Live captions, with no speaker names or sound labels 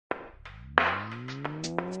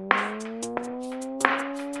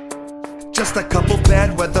Just a couple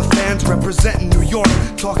bad weather fans representing New York,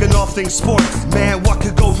 talking all things sports. Man, what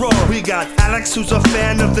could go wrong? We got Alex, who's a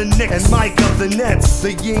fan of the Knicks, and Mike of the Nets.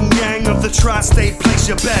 The yin-yang of the tri-state, place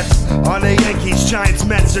your bets on the Yankees, Giants,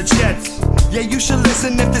 Mets, or Jets. Yeah, you should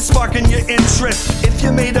listen if they're sparking your interest. If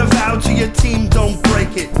you made a vow to your team, don't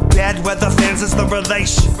break it. Bad weather fans is the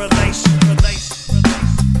relation.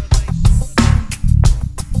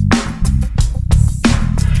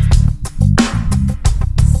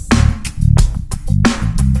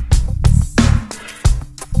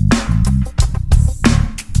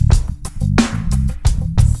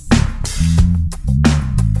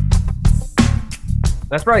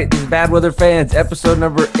 That's right. These Bad Weather Fans, episode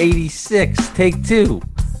number 86, take 2.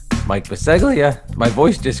 Mike Biseglia. My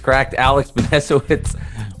voice just cracked. Alex Benesowitz.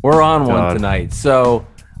 We're on one tonight. So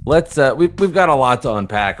let's, we've got a lot to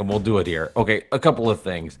unpack and we'll do it here. Okay, a couple of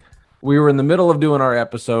things. We were in the middle of doing our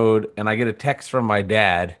episode and I get a text from my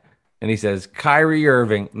dad and he says, Kyrie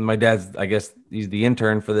Irving. My dad's, I guess he's the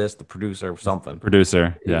intern for this, the producer or something.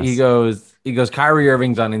 Producer, yes. He goes, Kyrie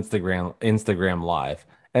Irving's on Instagram Live.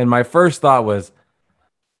 And my first thought was,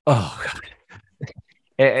 oh, God.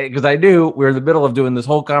 Because I knew we were in the middle of doing this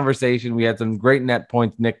whole conversation. We had some great net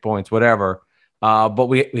points, Nick points, whatever. But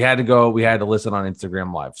we had to listen on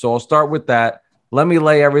Instagram Live. So I'll start with that. Let me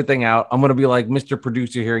lay everything out. I'm going to be like Mr.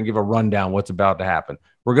 Producer here and give a rundown what's about to happen.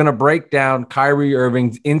 We're going to break down Kyrie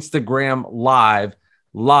Irving's Instagram live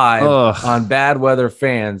on Bad Weather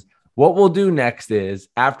Fans. What we'll do next is,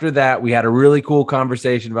 after that, we had a really cool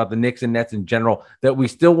conversation about the Knicks and Nets in general that we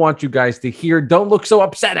still want you guys to hear. Don't look so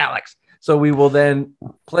upset, Alex. So we will then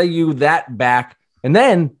play you that back. And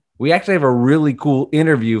then we actually have a really cool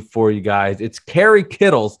interview for you guys. It's Kerry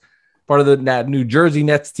Kittles, part of the New Jersey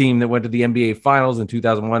Nets team that went to the NBA Finals in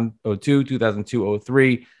 2001-02,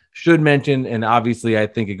 2002-03. Should mention, and obviously I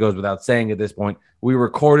think it goes without saying at this point, we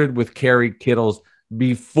recorded with Kerry Kittles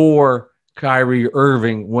before Kyrie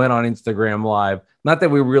Irving went on Instagram Live. Not that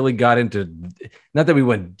we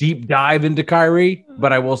went deep dive into Kyrie,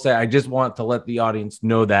 but I will say I just want to let the audience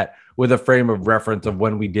know that with a frame of reference of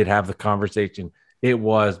when we did have the conversation, it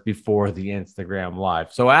was before the Instagram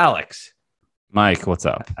Live. So Alex. Mike, what's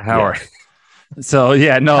up? How are you? So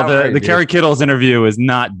the Kerry Kittles interview is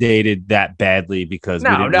not dated that badly because we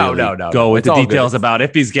didn't go into details about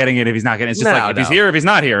if he's getting it, if he's not getting it. It's just if he's here, if he's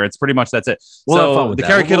not here, it's pretty much that's it. So the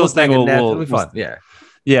Kerry Kittles thing will be fun.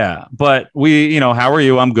 Yeah. But we, how are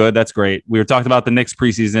you? I'm good. That's great. We were talking about the Knicks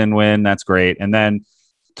preseason win. That's great. And then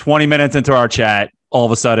 20 minutes into our chat, all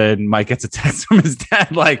of a sudden Mike gets a text from his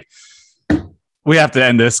dad like, we have to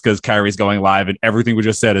end this because Kyrie's going live and everything we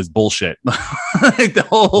just said is bullshit. Like the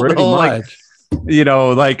whole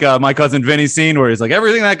my cousin Vinny's scene where he's like,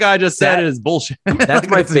 everything that guy just said is bullshit. That's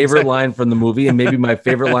my favorite line from the movie and maybe my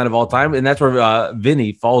favorite line of all time. And that's where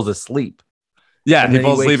Vinny falls asleep. Yeah, he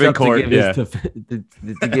falls asleep in court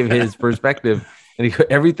to give his perspective. And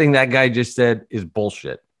everything that guy just said is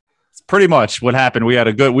bullshit. It's pretty much what happened. We had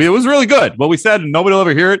it was really good. What we said, nobody will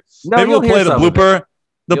ever hear it. No, maybe we'll play the blooper.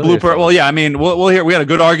 The blooper. Well, yeah, I mean, we'll hear. We had a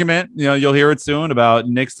good argument. You'll hear it soon about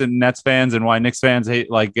Knicks and Nets fans and why Knicks fans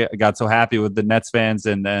got so happy with the Nets fans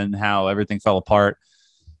and then how everything fell apart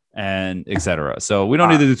and etc. So we don't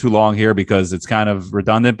need to do too long here because it's kind of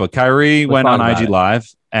redundant. But Kyrie went on IG Live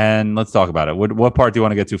and let's talk about it. What part do you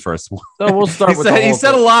want to get to first? So we'll start with he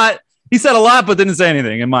said a lot. He said a lot, but didn't say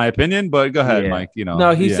anything, in my opinion. But go ahead, Mike.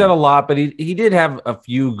 No, he said a lot, but he did have a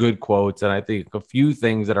few good quotes, and I think a few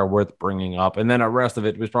things that are worth bringing up. And then the rest of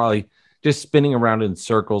it was probably just spinning around in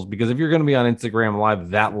circles. Because if you're going to be on Instagram Live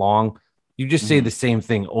that long, you just say the same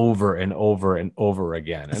thing over and over and over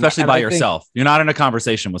again, especially by yourself. You're not in a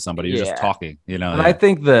conversation with somebody; you're just talking. And I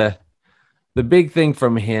think the big thing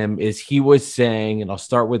from him is he was saying, and I'll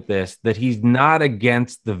start with this, that he's not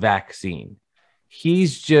against the vaccine.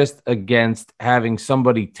 He's just against having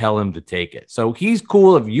somebody tell him to take it. So he's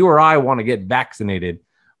cool if you or I want to get vaccinated.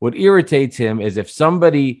 What irritates him is if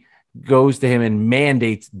somebody goes to him and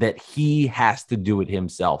mandates that he has to do it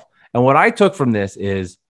himself. And what I took from this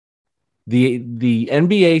is the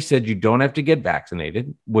NBA said you don't have to get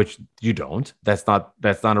vaccinated, which you don't. That's not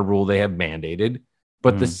a rule they have mandated.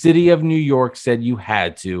 But the city of New York said you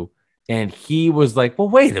had to. And he was like, well,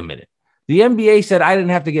 wait a minute. The NBA said I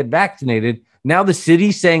didn't have to get vaccinated. Now the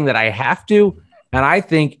city's saying that I have to, and I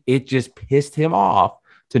think it just pissed him off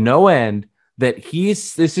to no end that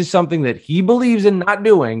this is something that he believes in not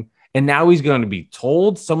doing, and now he's going to be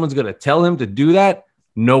told, someone's going to tell him to do that.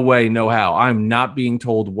 No way, no how. I'm not being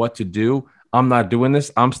told what to do. I'm not doing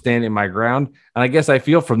this. I'm standing my ground. And I guess I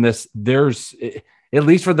feel from this, there's, at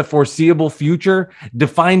least for the foreseeable future,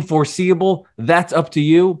 define foreseeable, that's up to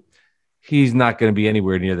you. he's not going to be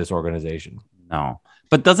anywhere near this organization. No,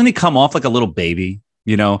 but doesn't he come off like a little baby?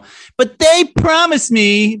 But they promised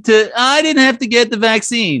me I didn't have to get the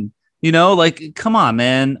vaccine. Like, come on,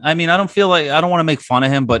 man. I mean, I don't want to make fun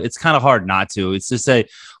of him, but it's kind of hard not to. It's to say,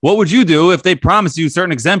 what would you do if they promised you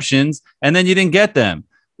certain exemptions and then you didn't get them?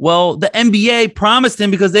 Well, the NBA promised him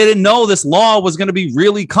because they didn't know this law was going to be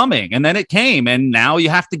really coming. And then it came, and now you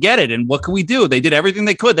have to get it. And what can we do? They did everything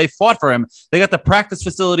they could. They fought for him. They got the practice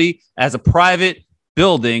facility as a private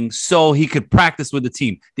building so he could practice with the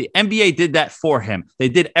team. The NBA did that for him. They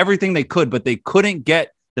did everything they could, but they couldn't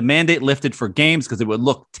get the mandate lifted for games because it would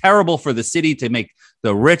look terrible for the city to make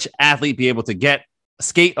the rich athlete be able to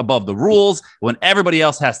skate above the rules when everybody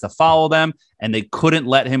else has to follow them, and they couldn't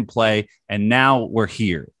let him play. And now we're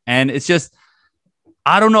here. And it's just,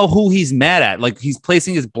 I don't know who he's mad at. Like, he's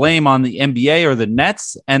placing his blame on the NBA or the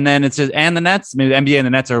Nets. And then it's just, and the Nets, maybe the NBA and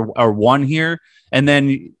the Nets are one here. And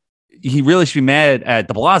then he really should be mad at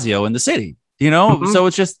de Blasio in the city, So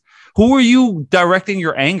it's just, who are you directing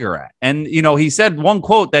your anger at? And, he said one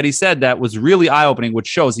quote that he said that was really eye-opening, which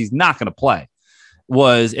shows he's not going to play,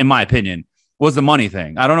 was, in my opinion, was the money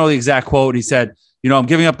thing. I don't know the exact quote. He said, I'm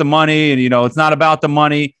giving up the money and, it's not about the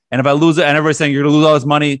money. And if I lose it, and everybody's saying you're going to lose all this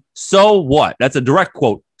money, so what? That's a direct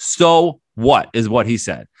quote. So what is what he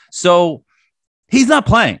said. So he's not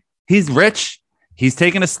playing. He's rich. He's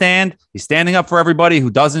taking a stand. He's standing up for everybody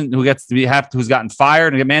who's gotten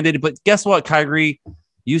fired and get mandated. But guess what, Kyrie?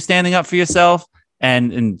 You standing up for yourself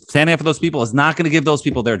and standing up for those people is not going to give those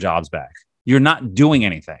people their jobs back. You're not doing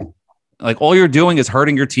anything. Like, all you're doing is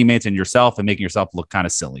hurting your teammates and yourself and making yourself look kind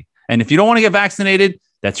of silly. And if you don't want to get vaccinated,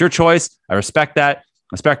 that's your choice. I respect that. I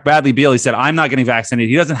respect Bradley Beal. He said, I'm not getting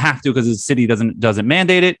vaccinated. He doesn't have to because his city doesn't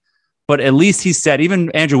mandate it. But at least he said,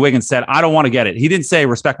 even Andrew Wiggins said, I don't want to get it. He didn't say,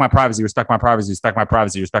 respect my privacy, respect my privacy, respect my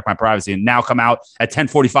privacy, respect my privacy, and now come out at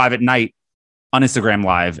 10:45 at night on Instagram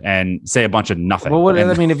Live and say a bunch of nothing. Well,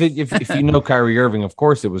 if you know Kyrie Irving, of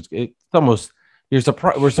course it's almost, we're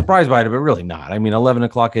surprised by it, but really not. I mean, 11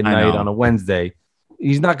 o'clock at night on a Wednesday,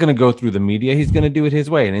 he's not going to go through the media. He's going to do it his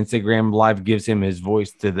way. And Instagram Live gives him his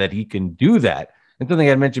voice to that he can do that. And something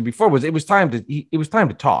I mentioned before was it was time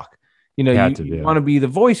to talk. You want to be the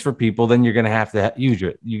voice for people, then you're going to have to use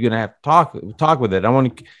it. You're going to have to talk with it. I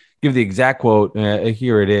want to give the exact quote.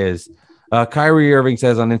 Here it is. Kyrie Irving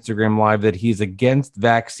says on Instagram Live that he's against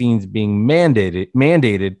vaccines being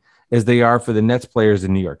mandated as they are for the Nets players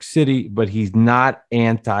in New York City, but he's not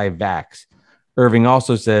anti-vax. Irving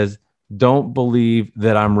also says, don't believe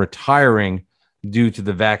that I'm retiring due to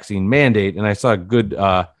the vaccine mandate. And I saw a good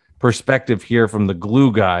perspective here from the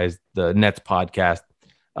Glue Guys, the Nets podcast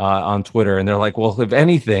on Twitter. And they're like, well, if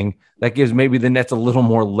anything, that gives maybe the Nets a little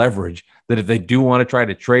more leverage that if they do want to try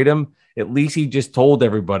to trade him, at least he just told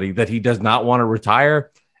everybody that he does not want to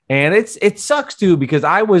retire. And it sucks too, because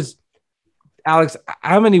Alex,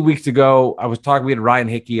 how many weeks ago we had Ryan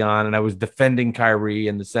Hickey on, and I was defending Kyrie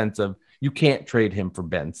in the sense of you can't trade him for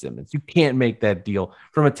Ben Simmons. You can't make that deal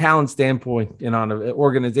from a talent standpoint and on an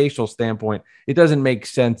organizational standpoint. It doesn't make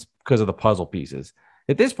sense because of the puzzle pieces.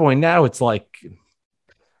 At this point now, it's like,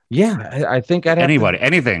 yeah, I think I'd have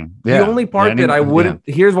anything. The only part that I wouldn't,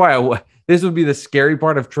 here's why this would be the scary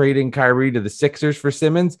part of trading Kyrie to the Sixers for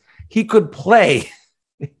Simmons. He could play.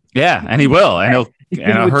 Yeah, and he will. And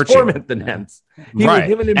he'll hurt torment the Nets.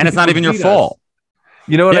 Right. And it's not even your fault.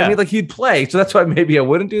 You know what I mean? Like, he'd play. So that's why maybe I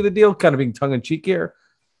wouldn't do the deal, kind of being tongue in cheek here.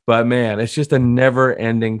 But man, it's just a never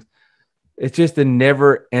ending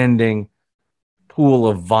pool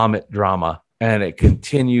of vomit drama. And it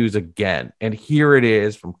continues again. And here it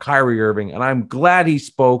is from Kyrie Irving. And I'm glad he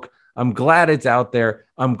spoke. I'm glad it's out there.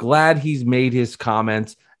 I'm glad he's made his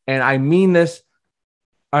comments. And I mean this,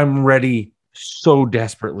 I'm ready so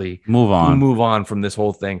desperately to move on from this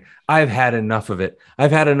whole thing. I've had enough of it.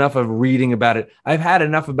 I've had enough of reading about it. I've had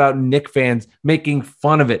enough about Knick fans making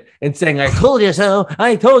fun of it and saying, I told you so.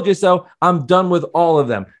 I told you so. I'm done with all of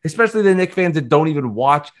them, especially the Knick fans that don't even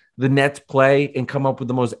watch the Nets play and come up with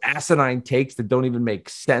the most asinine takes that don't even make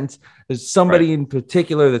sense. There's somebody in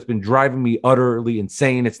particular that's been driving me utterly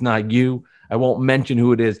insane. It's not you. I won't mention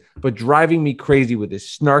who it is, but driving me crazy with his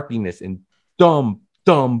snarkiness and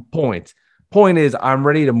dumb points. Point is, I'm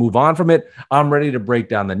ready to move on from it. I'm ready to break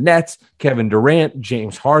down the Nets, Kevin Durant,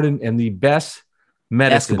 James Harden, and the best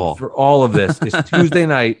medicine for all of this is Tuesday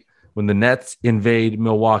night when the Nets invade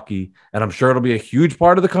Milwaukee. And I'm sure it'll be a huge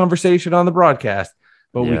part of the conversation on the broadcast,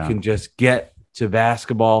 but we can just get to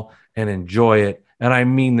basketball and enjoy it. And I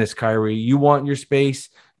mean this, Kyrie. You want your space.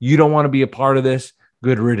 You don't want to be a part of this.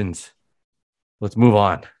 Good riddance. Let's move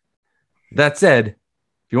on. That said, if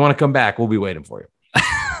you want to come back, we'll be waiting for you.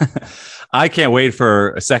 I can't wait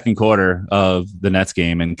for a second quarter of the Nets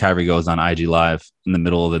game and Kyrie goes on IG Live in the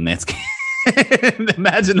middle of the Nets game.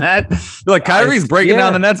 Imagine that. Like Kyrie's breaking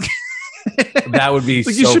down the Nets game. That would be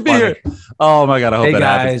like so you should funny. Be here. Oh my God. I hope that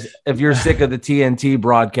happens. Guys, if you're sick of the TNT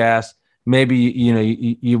broadcast, maybe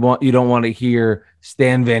you don't want to hear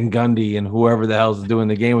Stan Van Gundy and whoever the hell's doing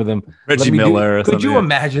the game with him. Reggie Miller. Could you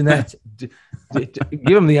imagine that?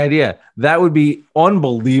 Give him the idea. That would be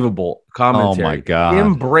unbelievable commentary. Oh my God.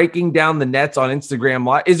 Him breaking down the Nets on Instagram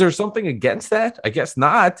Live. Is there something against that? I guess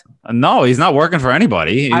not. No, he's not working for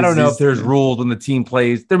anybody. I don't know if there's rules when the team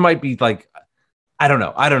plays. There might be like, I don't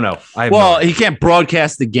know. He can't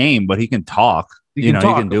broadcast the game, but he can talk. He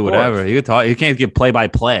can do whatever. He can talk. He can't give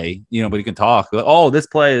play-by-play, but he can talk. Oh, this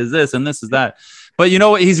play is this and this is that. But you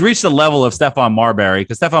know what? He's reached the level of Stephon Marbury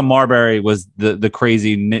because Stephon Marbury was the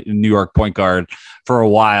crazy New York point guard for a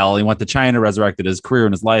while. He went to China, resurrected his career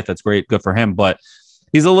and his life. That's great. Good for him. But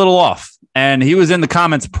he's a little off. And he was in the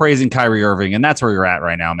comments praising Kyrie Irving. And that's where you're at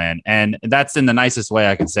right now, man. And that's in the nicest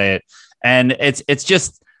way I can say it. And it's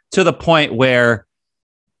just to the point where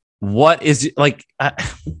what is like...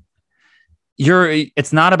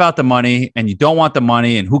 it's not about the money and you don't want the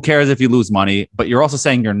money and who cares if you lose money, but you're also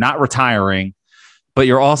saying you're not retiring, but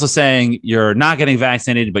you're also saying you're not getting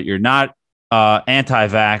vaccinated, but you're not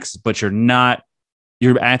anti-vax, but you're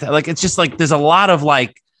anti, like, it's just like, there's a lot of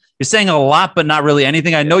like, you're saying a lot, but not really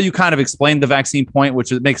anything. I know you kind of explained the vaccine point,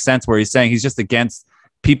 which makes sense where he's saying he's just against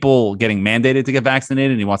people getting mandated to get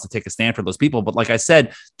vaccinated and he wants to take a stand for those people. But like I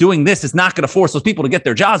said, doing this is not going to force those people to get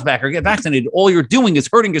their jobs back or get vaccinated. All you're doing is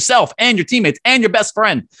hurting yourself and your teammates and your best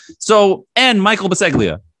friend. So, and Michael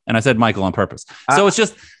Biseglia. And I said Michael on purpose. So it's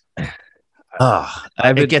just, it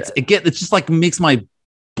just like makes my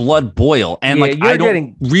blood boil. And I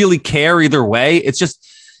don't really care either way. It's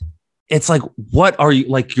like, what are you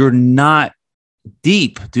like? You're not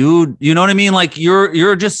deep, dude. You know what I mean? Like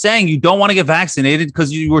you're just saying you don't want to get vaccinated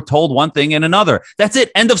because you were told one thing and another. That's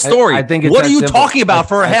it. End of story. I think. What are you talking about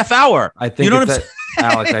for a half hour? I think. You know what I'm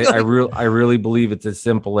saying, Alex? I really believe it's as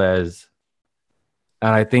simple as,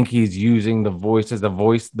 and I think he's using the voice as the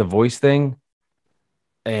voice thing,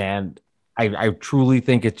 and I truly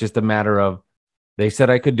think it's just a matter of they said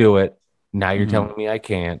I could do it. Now you're telling me I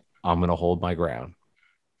can't. I'm going to hold my ground.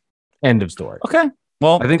 End of story. Okay.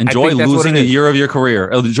 Well, I think losing a year of your career.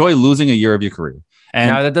 Enjoy losing a year of your career. And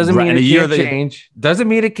now that doesn't mean it can't change. Doesn't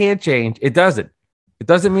mean it can't change. It doesn't. It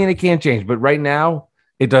doesn't mean it can't change. But right now,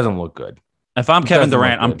 it doesn't look good. If I'm Kevin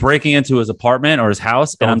Durant, I'm breaking into his apartment or his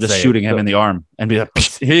house, and I'm just shooting him in the arm and be like,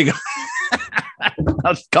 "Here you go."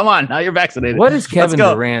 Come on, now you're vaccinated. What does Kevin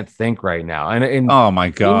Durant think right now? And oh my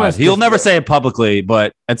God, he'll never say it publicly,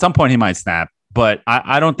 but at some point he might snap. But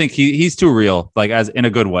I don't think he's too real, like as in a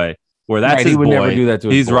good way. Where that's his boy. Never do that to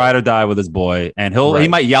his boy. Ride or die with his boy, and he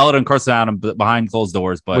might yell it and curse at him behind closed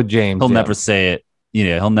doors, but with James, he'll never say it.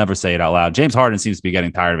 He'll never say it out loud. James Harden seems to be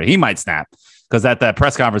getting tired of it. He might snap because at that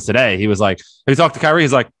press conference today, he was like, "Have you talked to Kyrie?"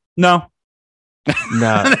 He's like, "No." And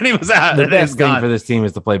then he was out. The best thing for this team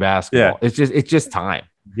is to play basketball. Yeah. It's just time.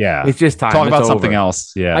 Yeah, it's just time. Talk about something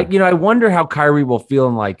else. Yeah, I wonder how Kyrie will feel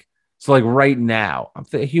in like right now. I'm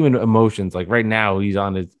thinking human emotions. Like right now, he's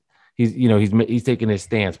on his. He's taking his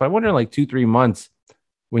stance, but I wonder in like 2-3 months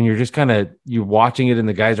when you're just you're watching it and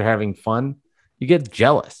the guys are having fun, you get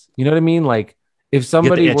jealous. You know what I mean? Like if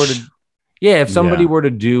somebody were to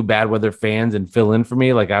do Bad Weather Fans and fill in for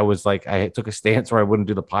me, like I took a stance where I wouldn't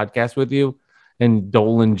do the podcast with you, and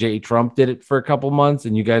Dolan J. Trump did it for a couple months,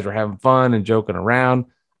 and you guys were having fun and joking around.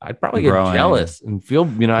 I'd probably get jealous and feel,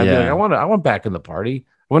 I'd be like, I want back in the party.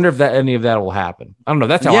 I wonder if any of that will happen. I don't know.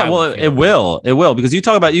 That's how. Yeah, it will because you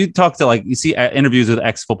talk to you see interviews with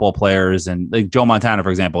ex-football players and like Joe Montana,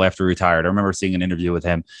 for example, after he retired. I remember seeing an interview with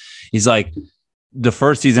him. He's like, the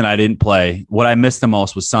first season I didn't play. What I missed the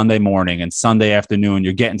most was Sunday morning and Sunday afternoon.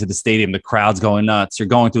 You're getting to the stadium, the crowd's going nuts. You're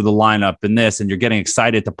going through the lineup and this, and you're getting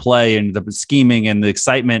excited to play and the scheming and the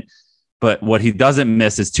excitement. But what he doesn't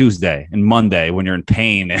miss is Tuesday and Monday when you're in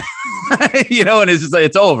pain, and it's just like,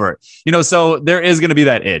 it's over, so there is going to be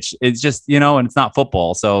that itch. It's just, and it's not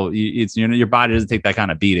football. So it's, your body doesn't take that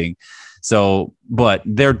kind of beating. So, but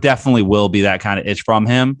there definitely will be that kind of itch from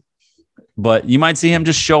him, but you might see him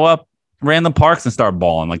just show up random parks and start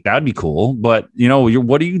balling. Like that'd be cool. But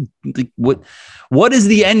what is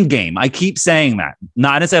the end game? I keep saying that.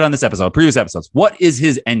 I didn't say it on this episode, previous episodes. What is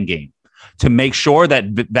his end game? To make sure that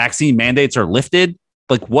vaccine mandates are lifted?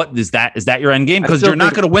 Like, what is that? Is that your end game? Because you're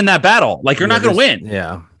not going to win that battle. Like, you're not going to win.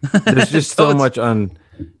 Yeah. There's just so much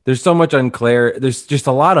there's so much unclear. There's just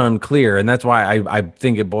a lot unclear. And that's why I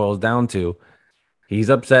think it boils down to he's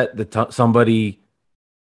upset that somebody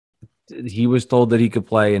he was told that he could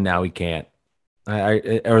play, and now he can't.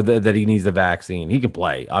 That he needs the vaccine. He can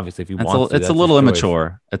play, obviously, if he wants to. It's a little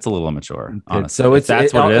immature. It's a little immature, honestly. So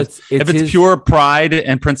that's what it is. If it's pure pride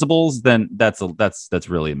and principles, then that's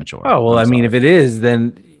really immature. Oh well, I mean, if it is,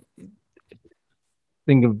 then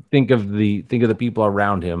think of the people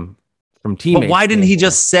around him. From teammates. But why didn't he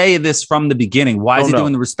just say this from the beginning? Why is he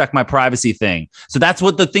doing the respect my privacy thing? So that's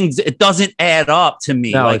what the things. It doesn't add up to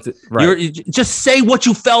me. No, like you just say what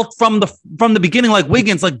you felt from the beginning. Like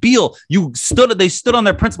Wiggins, like Beal, they stood on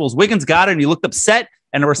their principles. Wiggins got it, and he looked upset.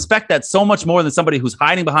 And I respect that so much more than somebody who's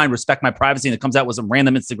hiding behind respect my privacy and it comes out with some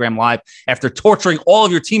random Instagram live after torturing all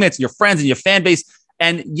of your teammates and your friends and your fan base.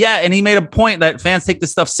 And he made a point that fans take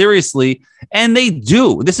this stuff seriously, and they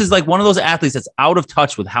do. This is like one of those athletes that's out of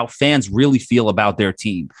touch with how fans really feel about their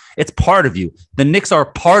team. It's part of you. The Knicks are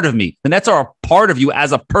a part of me. The Nets are a part of you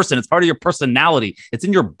as a person. It's part of your personality. It's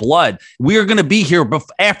in your blood. We are going to be here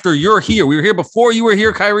after you're here. We were here before you were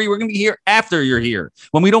here, Kyrie. We're going to be here after you're here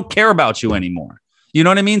when we don't care about you anymore. You know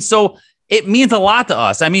what I mean? So it means a lot to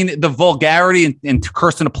us. I mean, the vulgarity and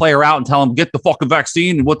cursing a player out and telling him, get the fucking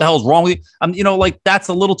vaccine and what the hell's wrong with you? Like that's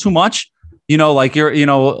a little too much, like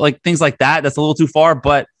like things like that. That's a little too far,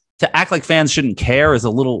 but to act like fans shouldn't care is a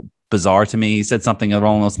little bizarre to me. He said something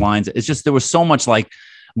along those lines. It's just, there was so much like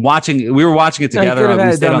we were watching it together.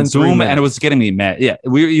 We stayed on Zoom and it was getting me mad. Yeah.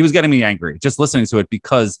 He was getting me angry just listening to it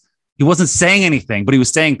because he wasn't saying anything, but he was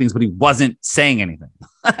saying things, but he wasn't saying anything,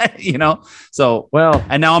 So, well,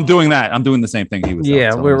 and now I'm doing that. I'm doing the same thing he was.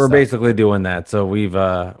 Yeah, we're basically doing that. So we've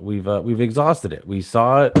exhausted it. We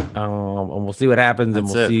saw it, and we'll see what happens, and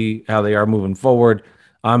we'll see how they are moving forward.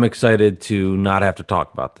 I'm excited to not have to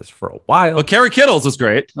talk about this for a while. Well, Kerry Kittles was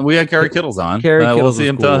great. We had Kerry Kittles on. We'll see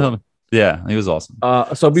him. Cool. Yeah, he was awesome.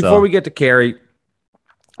 So before we get to Kerry,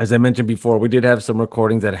 as I mentioned before, we did have some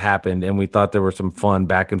recordings that happened, and we thought there were some fun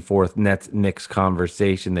back and forth Nets-Knicks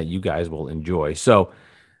conversation that you guys will enjoy. So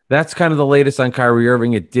that's kind of the latest on Kyrie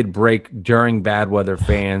Irving. It did break during Bad Weather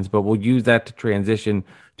Fans, but we'll use that to transition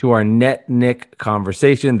to our Net-Knick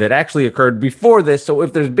conversation that actually occurred before this. So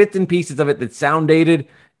if there's bits and pieces of it that sound dated,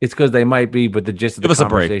 it's because they might be, but the gist of the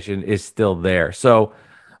conversation is still there. So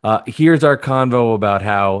here's our convo about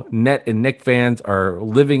how Net and Knick fans are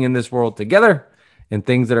living in this world together and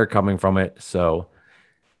things that are coming from it. So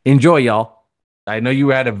enjoy, y'all. I know you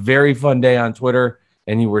had a very fun day on Twitter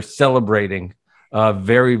and you were celebrating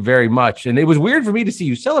very, very much. And it was weird for me to see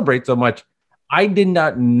you celebrate so much. I did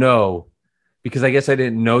not know, because I guess I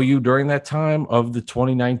didn't know you during that time of the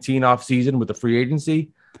 2019 offseason with the free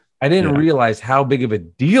agency. I didn't realize how big of a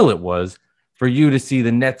deal it was for you to see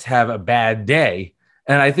the Nets have a bad day.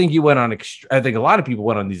 And I think you went on, I think a lot of people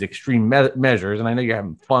went on these extreme measures. And I know you're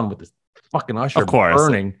having fun with this fucking Usher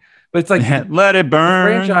burning, but it's like let it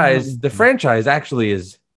burn. The franchise actually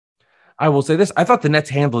is. I will say this: I thought the Nets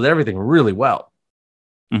handled everything really well.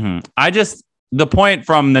 Mm-hmm. The point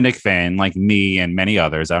from the Knick fan, like me and many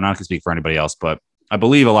others, I'm not going to speak for anybody else, but I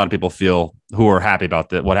believe a lot of people feel who are happy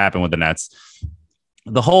about what happened with the Nets.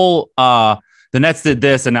 The whole the Nets did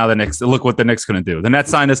this, and now the Knicks. Look what the Knicks going to do. The Nets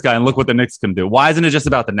signed this guy, and look what the Knicks can do. Why isn't it just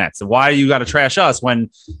about the Nets? Why you got to trash us when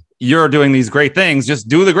you're doing these great things? Just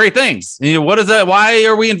do the great things. What is that? Why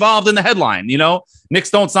are we involved in the headline? Knicks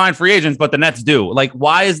don't sign free agents, but the Nets do. Like,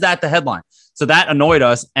 why is that the headline? So that annoyed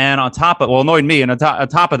us. And annoyed me. And on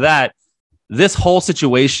top of that, this whole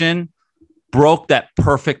situation broke that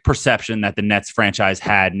perfect perception that the Nets franchise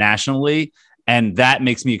had nationally. And that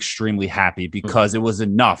makes me extremely happy because it was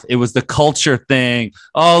enough. It was the culture thing.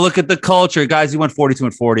 Oh, look at the culture. Guys, you went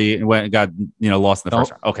 42-40 and got lost in the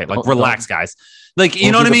first round. Okay, relax, guys. Like,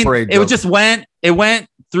 you know what I mean? It went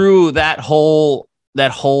through that whole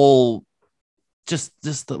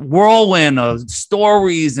just the whirlwind of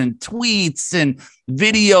stories and tweets and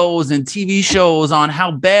videos and TV shows on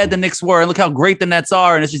how bad the Knicks were and look how great the Nets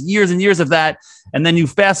are. And it's just years and years of that. And then you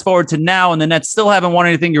fast forward to now and the Nets still haven't won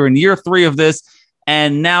anything. You're in year 3 of this.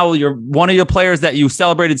 And now one of your players that you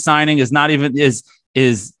celebrated signing is not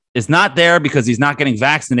there because he's not getting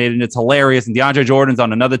vaccinated, and it's hilarious. And DeAndre Jordan's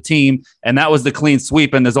on another team, and that was the clean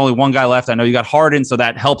sweep. And there's only one guy left. I know you got Harden, so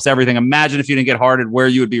that helps everything. Imagine if you didn't get Harden, where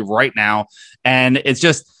you would be right now. And it's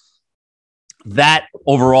just that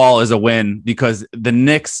overall is a win because the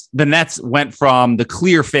Nets went from the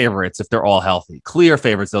clear favorites if they're all healthy, clear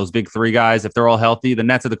favorites. Those big 3 guys, if they're all healthy, the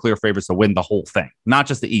Nets are the clear favorites to win the whole thing, not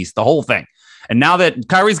just the East, the whole thing. And now that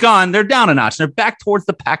Kyrie's gone, they're down a notch. They're back towards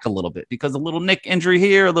the pack a little bit because a little Nick injury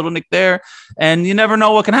here, a little Nick there. And you never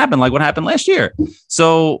know what can happen, like what happened last year.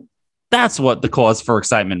 So that's what the cause for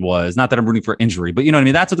excitement was. Not that I'm rooting for injury, but you know what I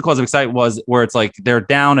mean? That's what the cause of excitement was, where it's like they're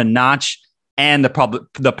down a notch and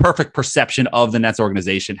the perfect perception of the Nets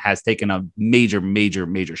organization has taken a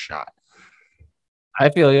major shot. I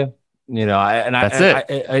feel you.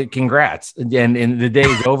 Congrats. And the day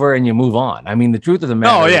is over and you move on. I mean, the truth of the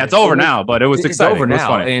matter. Oh yeah, it's over now, but it was exciting. It's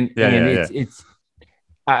over now.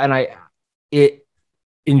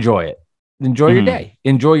 Enjoy it. Enjoy your day.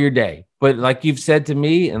 Enjoy your day. But like you've said to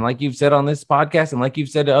me, and like you've said on this podcast, and like you've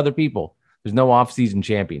said to other people, there's no off-season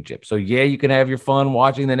championship. So yeah, you can have your fun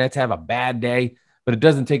watching the Nets have a bad day, but it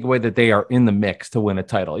doesn't take away that they are in the mix to win a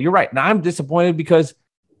title. You're right. Now I'm disappointed because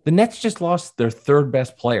the Nets just lost their third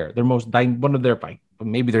best player,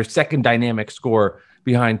 maybe their second dynamic scorer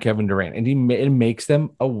behind Kevin Durant, and it makes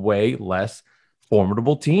them a way less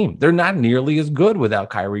formidable team. They're not nearly as good without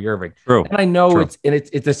Kyrie Irving. True. And I know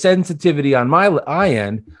it's a sensitivity on my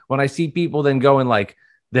end when I see people then going like,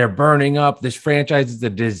 they're burning up. This franchise is a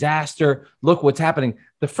disaster. Look what's happening.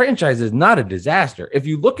 The franchise is not a disaster. If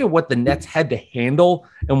you look at what the Nets had to handle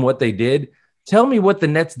and what they did, tell me what the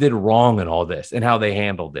Nets did wrong in all this and how they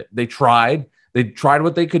handled it. They tried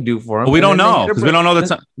what they could do for them. Well, we don't know because we don't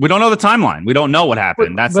know the timeline. We don't know what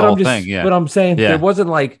happened. That's the whole thing. Yeah. But I'm saying there wasn't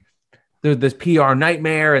like there's this PR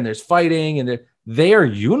nightmare and there's fighting and they are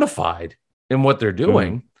unified in what they're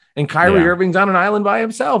doing. And Kyrie Irving's on an island by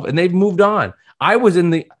himself and they've moved on. I was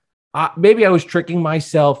maybe I was tricking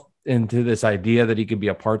myself into this idea that he could be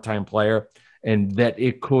a part-time player and that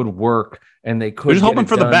it could work and they could. You're just hoping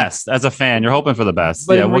for the best as a fan. You're hoping for the best.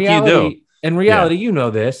 But what can you do? In reality, you know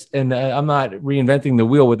this, and I'm not reinventing the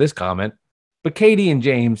wheel with this comment, but KD and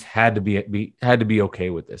James had to be okay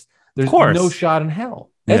with this. There's no shot in hell.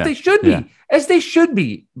 As they should be. As they should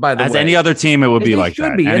be, by the way. As any other team, it would be like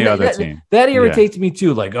that. Any other team. That irritates me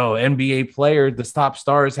too. Like, NBA players, the top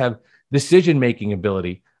stars have decision-making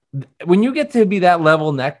ability. When you get to be that level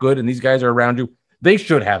and that good, and these guys are around you, they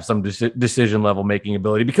should have some decision level making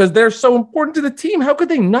ability because they're so important to the team. How could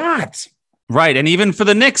they not? Right. And even for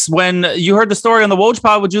the Knicks, when you heard the story on the Woj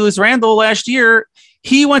pod with Julius Randle last year,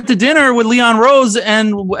 he went to dinner with Leon Rose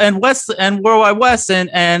and West and Worldwide West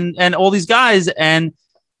and all these guys. And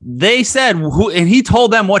they said, and he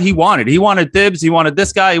told them what he wanted. He wanted Thibs. He wanted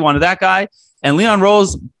this guy. He wanted that guy. And Leon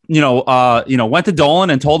Rose, went to Dolan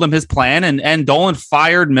and told him his plan, and Dolan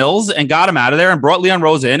fired Mills and got him out of there and brought Leon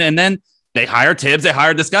Rose in. And then they hired Tibbs. They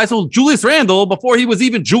hired this guy. So Julius Randle, before he was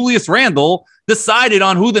even Julius Randle, decided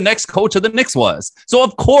on who the next coach of the Knicks was. So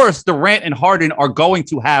of course, Durant and Harden are going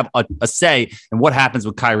to have a say in what happens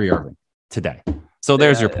with Kyrie Irving today. So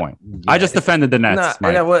there's your point. I just defended the Nets.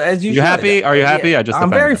 As you happy? Are you happy? I'm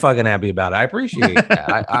very fucking happy about it. I appreciate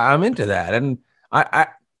that. I'm into that, and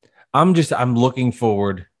I'm looking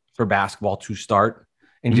forward for basketball to start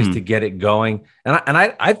and just to get it going. And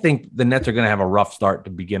I think the Nets are going to have a rough start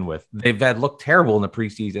to begin with. They've looked terrible in the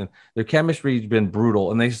preseason. Their chemistry has been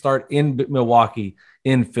brutal, and they start in Milwaukee,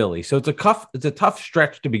 in Philly. So it's a tough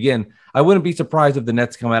stretch to begin. I wouldn't be surprised if the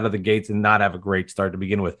Nets come out of the gates and not have a great start to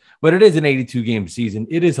begin with. But it is an 82-game season.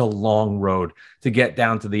 It is a long road to get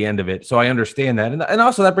down to the end of it. So I understand that. And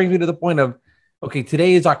also that brings me to the point of, okay,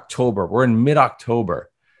 today is October. We're in mid-October.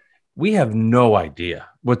 We have no idea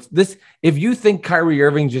what's this. If you think Kyrie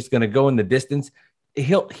Irving's just going to go in the distance,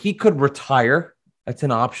 he could retire. That's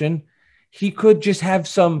an option. He could just have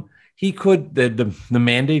the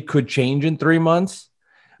mandate could change in 3 months.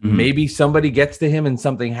 Mm-hmm. Maybe somebody gets to him and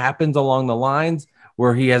something happens along the lines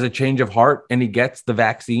where he has a change of heart and he gets the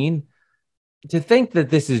vaccine. To think that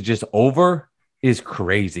this is just over is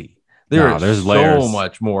crazy. There's so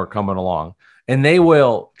much more coming along, and they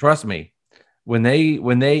will, trust me,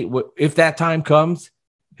 if that time comes,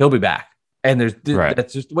 he'll be back. And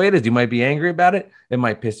that's just the way it is. You might be angry about it. It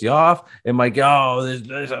might piss you off. It might go,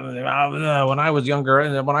 when I was younger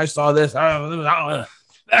and when I saw this,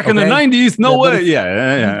 back in the 90s, no way.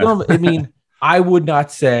 Yeah. I mean, I would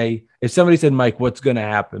not say, if somebody said, Mike, what's going to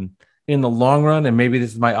happen in the long run, and maybe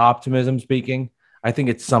this is my optimism speaking, I think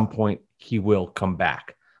at some point he will come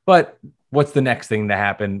back. But what's the next thing to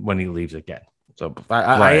happen when he leaves again? So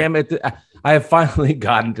I have finally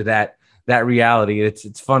gotten to that reality.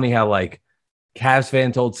 It's funny how like Cavs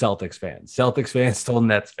fan told Celtics fans told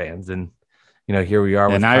Nets fans, and here we are.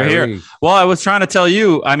 And now you're here. Well, I was trying to tell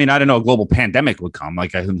you. I mean, I didn't know a global pandemic would come.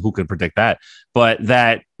 Like, who could predict that? But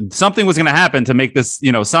that something was going to happen to make this.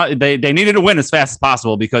 They needed to win as fast as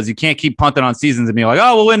possible, because you can't keep punting on seasons and being like,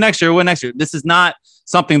 oh, we'll win next year. This is not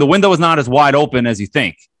something. The window is not as wide open as you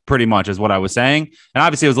think. Pretty much is what I was saying. And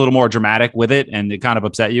obviously it was a little more dramatic with it, and it kind of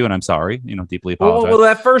upset you, and I'm sorry, deeply apologize. Well,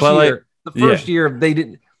 that first year, they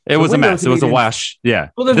didn't. It was a mess. It was a wash. Yeah.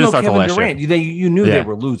 Well, there's no Kevin Durant. You knew they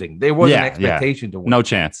were losing. There was an expectation to win. No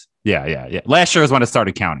chance. Yeah. Last year is when it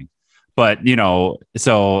started counting. But,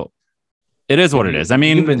 so It is what it is. I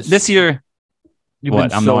mean, this year, you've been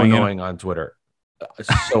so annoying on Twitter.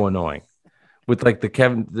 So annoying with like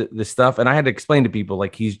the stuff. And I had to explain to people,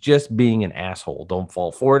 like, he's just being an asshole. Don't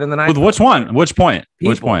fall for it in the night. With which one? Which point?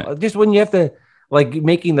 People, which point? Just when you have to, like,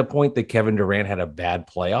 making the point that Kevin Durant had a bad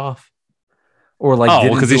playoff. Or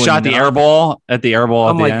like, because he shot the air ball at the air ball.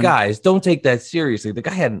 I'm like, guys, don't take that seriously. The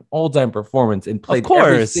guy had an all-time performance and played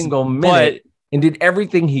every single minute and did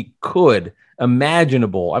everything he could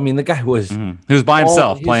imaginable. I mean, the guy was he was by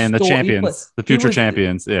himself playing the champions, the future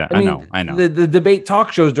champions. Yeah, I know. The debate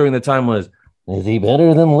talk shows during the time was, is he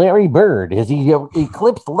better than Larry Bird? Is he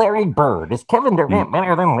eclipsed Larry Bird? Is Kevin Durant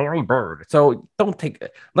better than Larry Bird? So don't take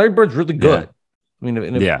it. Larry Bird's really good. I mean,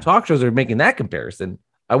 if talk shows are making that comparison,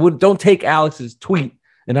 don't take Alex's tweet,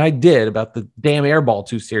 and I did, about the damn air ball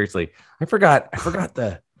too seriously. I forgot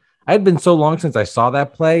I had been so long since I saw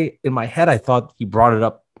that play. In my head, I thought he brought it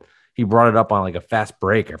up. He brought it up on like a fast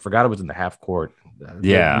break. I forgot it was in the half court.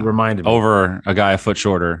 He reminded me. Over a guy a foot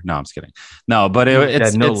shorter. No, I'm just kidding. No, but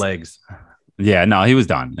it's no legs. Yeah, no, he was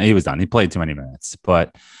done. He played too many minutes,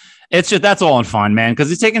 but it's just, that's all in fun, man, because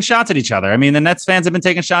he's taking shots at each other. I mean, the Nets fans have been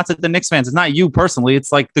taking shots at the Knicks fans. It's not you personally.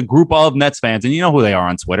 It's like the group of Nets fans, and you know who they are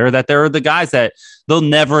on Twitter, that they're the guys that they'll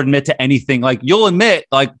never admit to anything. Like, you'll admit,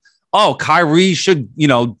 like, oh, Kyrie should,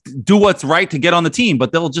 do what's right to get on the team,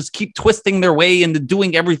 but they'll just keep twisting their way into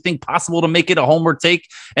doing everything possible to make it a homer take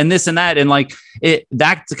and this and that. And like,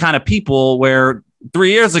 that's the kind of people where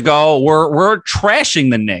 3 years ago we're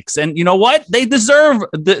trashing the Knicks, and you know what? They deserve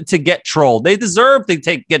to get trolled. They deserve to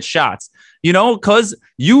get shots, because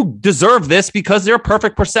you deserve this, because their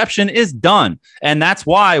perfect perception is done. And that's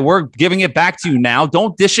why we're giving it back to you now.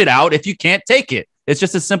 Don't dish it out if you can't take it. It's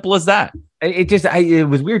just as simple as that. It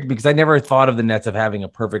was weird because I never thought of the Nets of having a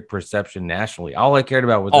perfect perception nationally. All I cared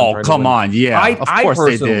about was, come on. Yeah, of course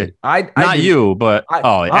they did. Not you, but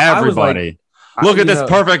everybody. Look at this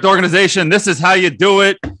perfect organization. This is how you do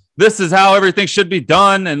it. This is how everything should be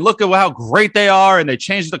done. And look at how great they are. And they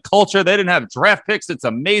changed the culture. They didn't have draft picks. It's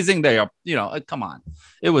amazing. They are, come on.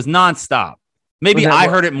 It was nonstop. Maybe I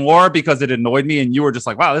heard it more because it annoyed me, and you were just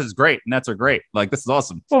like, wow, this is great. Nets are great. Like, this is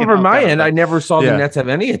awesome. Well, from my end, I never saw the Nets have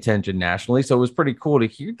any attention nationally. So it was pretty cool to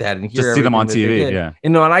hear that and hear, just see them on TV. Yeah.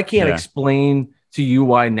 And I can't explain to you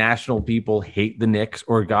why national people hate the Knicks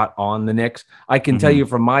or got on the Knicks. I can tell you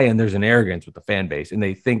from my end, there's an arrogance with the fan base, and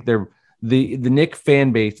they think they're the Knicks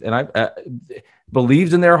fan base, and I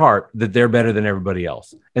believes in their heart that they're better than everybody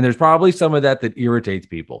else. And there's probably some of that irritates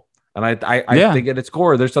people. And I think at its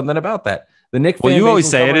core, there's something about that. The Knicks. Well, you always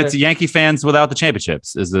say it. It's Yankee fans without the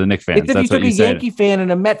championships. Is the Knicks fans? It's if you took a Yankee fan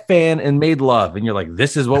and a Met fan and made love, and you're like,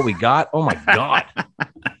 "This is what we got." Oh my god,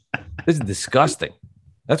 this is disgusting.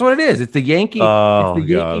 That's what it is. It's the Yankee. It's the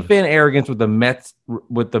Yankee fan arrogance with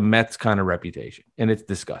the Mets kind of reputation, and it's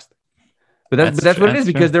disgusting. But that's what it is,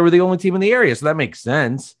 because they were the only team in the area, so that makes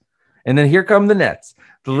sense. And then here come the Nets,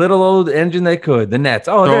 the little old engine they could. The Nets,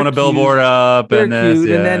 throwing a billboard up, they're and cute.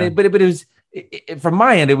 And then, but it was. From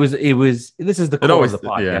my end, it was. This is the core of the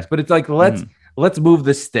podcast, but it's like let's move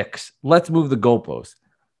the sticks, let's move the goalposts.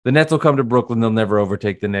 The Nets will come to Brooklyn; they'll never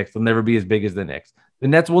overtake the Knicks. They'll never be as big as the Knicks. The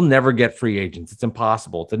Nets will never get free agents. It's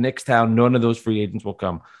impossible. It's a Knicks town. None of those free agents will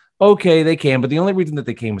come. Okay, they can, but the only reason that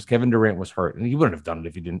they came was Kevin Durant was hurt, and he wouldn't have done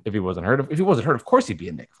it if he wasn't hurt. If he wasn't hurt, of course he'd be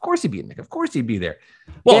a Knick. Of course he'd be a Knick. Of course he'd be there.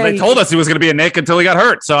 Well, they told us he was going to be a Knick until he got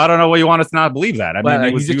hurt, so I don't know why you want us to not believe that. I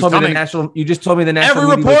mean, you just told me the national.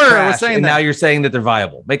 Every reporter was saying and that. Now you're saying that they're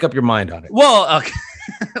viable. Make up your mind on it. Well, okay.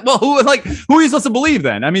 Well, who are you supposed to believe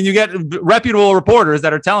then? I mean, you get reputable reporters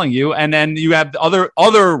that are telling you, and then you have other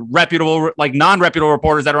reputable, like non-reputable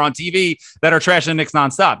reporters that are on TV that are trashing the Knicks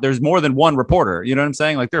nonstop. There's more than one reporter. You know what I'm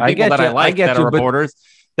saying? Like, there are people that I like that are reporters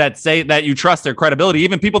that say that you trust their credibility.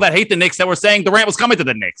 Even people that hate the Knicks that were saying Durant was coming to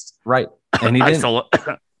the Knicks. Right. And he didn't.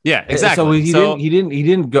 Yeah, exactly. So he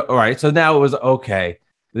didn't go. All right. So now it was okay.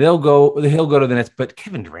 He'll go to the Nets, but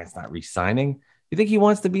Kevin Durant's not re-signing. You think he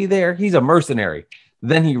wants to be there? He's a mercenary.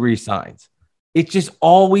 Then he resigns. It's just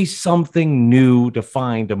always something new to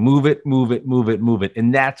find, to move it.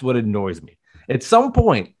 And that's what annoys me. At some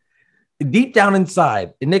point, deep down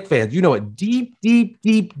inside, and Knicks fans, you know it, deep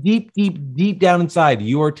down inside,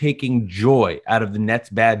 you are taking joy out of the Nets'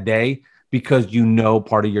 bad day because you know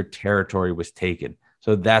part of your territory was taken.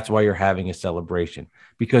 So that's why you're having a celebration,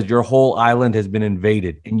 because your whole island has been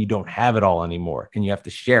invaded and you don't have it all anymore and you have to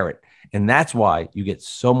share it. And that's why you get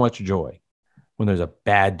so much joy when there's a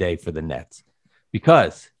bad day for the Nets,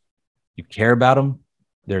 because you care about them.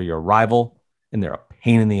 They're your rival and they're a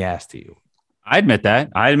pain in the ass to you. I admit that.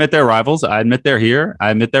 I admit they're rivals. I admit they're here. I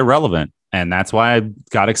admit they're relevant. And that's why I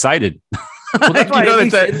got excited. Well, that's why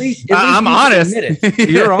at least I'm honest.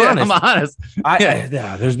 You're honest. I'm honest.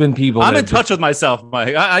 There's been people. I'm in touch with myself,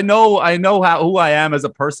 Mike. I know who I am as a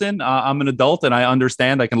person. I'm an adult, and I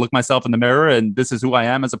understand. I can look myself in the mirror, and this is who I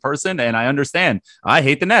am as a person. And I understand. I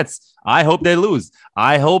hate the Nets. I hope they lose.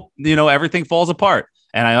 I hope everything falls apart.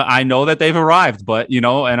 And I know that they've arrived, but and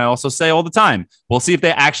I also say all the time, we'll see if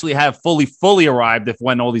they actually have fully arrived. If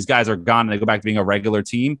when all these guys are gone and they go back to being a regular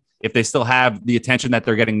team, if they still have the attention that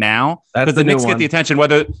they're getting now, because the Knicks get the attention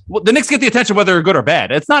whether they're good or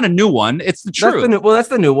bad. It's not a new one; it's the truth. That's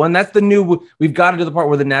the new one. That's the new. We've got to the part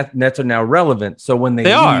where the Nets are now relevant. So when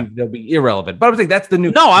they leave, they'll be irrelevant. But I'm saying that's the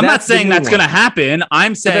new. No, I'm not saying that's going to happen.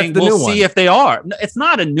 I'm saying we'll see if they are. It's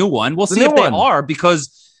not a new one. We'll see if they are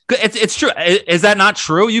because. It's true. Is that not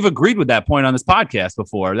true? You've agreed with that point on this podcast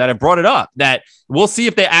before that I brought it up, that we'll see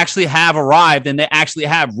if they actually have arrived and they actually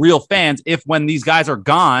have real fans. If when these guys are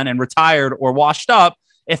gone and retired or washed up,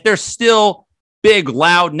 if they're still big,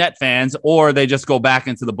 loud Net fans, or they just go back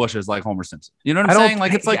into the bushes like Homer Simpson. You know what I'm saying?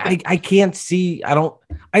 I can't see.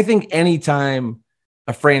 I think anytime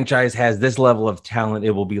a franchise has this level of talent,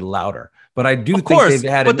 it will be louder. But I do think they've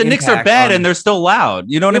had but the Knicks are bad and they're still loud.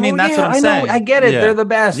 You know what I mean? That's what I'm saying. I get it. Yeah. They're the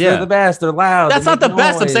best. Yeah. They're the best. They're loud. That's not the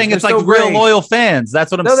best. I'm saying it's like real loyal fans. That's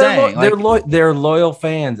what I'm saying. They're loyal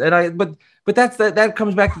fans. And but that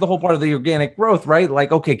comes back to the whole part of the organic growth, right?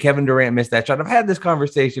 Like, okay, Kevin Durant missed that shot. I've had this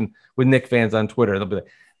conversation with Knicks fans on Twitter. They'll be like,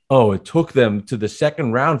 oh, it took them to the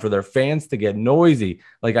second round for their fans to get noisy.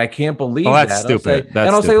 Like, I can't believe that. That's stupid.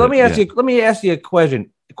 I'll say, let me ask you a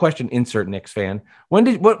question. Insert Knicks fan. When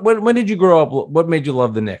did you grow up? What made you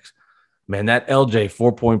love the Knicks? Man, that LJ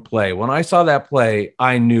 4-point play. When I saw that play,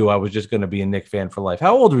 I knew I was just going to be a Knicks fan for life.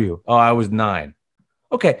 How old were you? Oh, I was 9.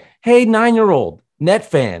 Okay. Hey, 9-year-old Net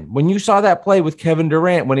fan. When you saw that play with Kevin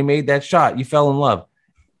Durant, when he made that shot, you fell in love.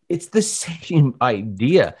 It's the same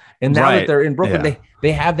idea. And now that they're in Brooklyn,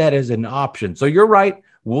 they have that as an option. So you're right.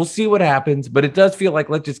 We'll see what happens, but it does feel like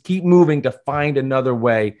let's just keep moving to find another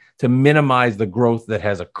way to minimize the growth that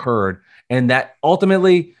has occurred. And that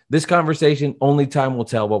ultimately, this conversation, only time will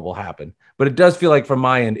tell what will happen. But it does feel like from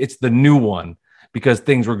my end, it's the new one because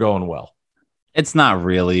things were going well. It's not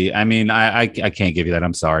really. I mean, I can't give you that.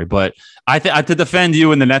 I'm sorry. But to defend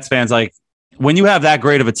you and the Nets fans, like when you have that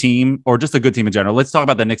great of a team or just a good team in general, let's talk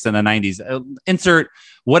about the Knicks in the 90s. Insert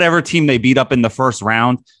whatever team they beat up in the first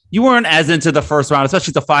round. You weren't as into the first round,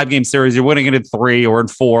 especially it's a 5-game series. You're winning it in 3 or in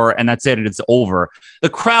 4, and that's it. And it's over. The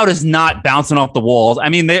crowd is not bouncing off the walls. I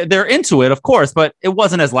mean, they're into it, of course, but it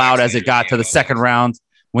wasn't as loud as it got to the second round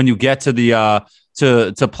when you get to the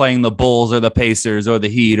to playing the Bulls or the Pacers or the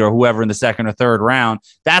Heat or whoever in the second or third round.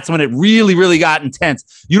 That's when it really, really got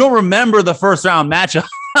intense. You don't remember the first round matchup.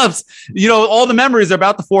 All the memories are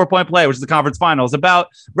about the 4-point play, which is the conference finals, about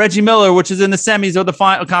Reggie Miller, which is in the semis or the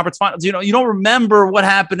conference finals. You don't remember what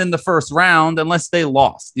happened in the first round unless they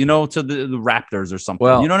lost, to the Raptors or something.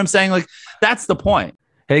 Well, you know what I'm saying? Like, that's the point.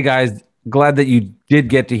 Hey, guys, glad that you did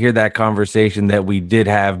get to hear that conversation that we did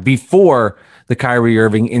have before the Kyrie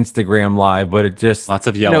Irving Instagram live, but it just lots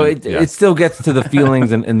of yelling. It still gets to the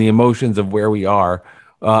feelings and the emotions of where we are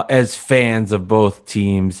as fans of both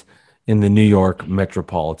teams in the New York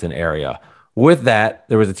metropolitan area. With that,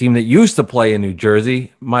 there was a team that used to play in New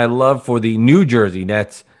Jersey. My love for the New Jersey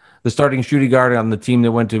Nets, the starting shooting guard on the team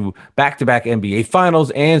that went to back-to-back NBA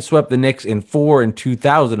Finals and swept the Knicks in 4 in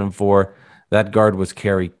 2004. That guard was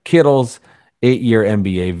Kerry Kittles, 8-year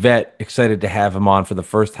NBA vet. Excited to have him on for the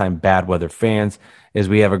first time, Bad Weather fans, as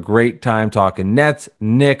we have a great time talking Nets,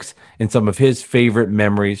 Knicks, and some of his favorite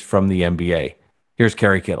memories from the NBA. Here's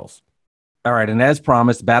Kerry Kittles. All right, and as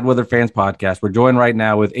promised, Bad Weather Fans Podcast, we're joined right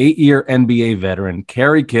now with 8-year NBA veteran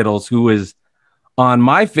Kerry Kittles, who is on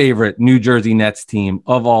my favorite New Jersey Nets team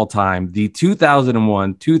of all time, the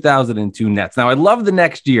 2001-2002 Nets. Now, I love the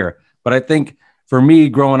next year, but I think for me,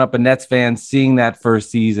 growing up a Nets fan, seeing that first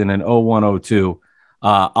season in 01-02,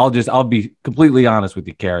 I'll be completely honest with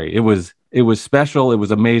you, Kerry. It was special. It was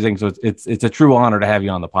amazing. So it's a true honor to have you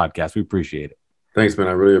on the podcast. We appreciate it. Thanks, man.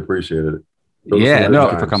 I really appreciated it. Thank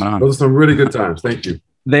you for coming on. Those are some really good times. Thank you.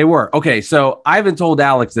 They were. Okay, so I haven't told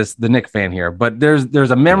Alex this, the Knicks fan here, but there's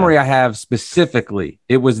a memory I have specifically.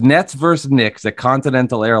 It was Nets versus Knicks at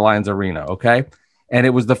Continental Airlines Arena, okay? And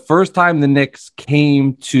it was the first time the Knicks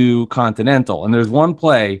came to Continental. And there's one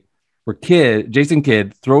play where Jason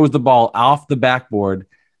Kidd throws the ball off the backboard.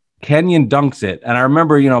 Kenyon dunks it. And I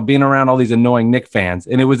remember, being around all these annoying Knicks fans.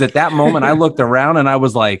 And it was at that moment I looked around and I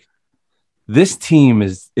was like, this team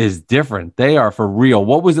is different. They are for real.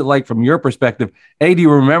 What was it like from your perspective? A, do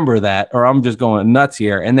you remember that? Or I'm just going nuts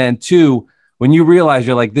here. And then 2, when you realize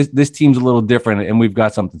you're like, this team's a little different and we've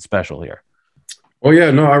got something special here. Oh,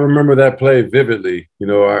 yeah. No, I remember that play vividly. I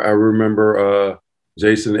remember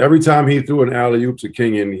Jason, every time he threw an alley-oop to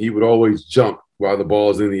Kenyon, he would always jump while the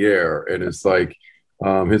ball's in the air. And it's like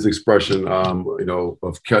his expression,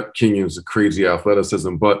 of Kenyon's crazy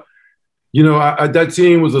athleticism. But, that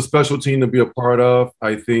team was a special team to be a part of.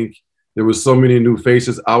 I think there was so many new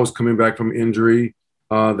faces. I was coming back from injury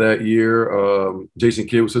that year. Jason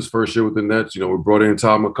Kidd was his first year with the Nets. We brought in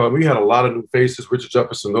Tom McCullough. We had a lot of new faces. Richard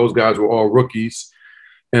Jefferson, those guys were all rookies.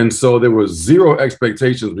 And so there was zero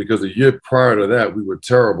expectations because the year prior to that, we were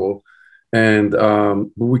terrible. And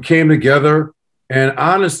we came together. And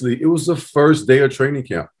honestly, it was the first day of training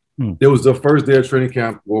camp. It was the first day of training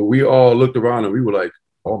camp where we all looked around and we were like,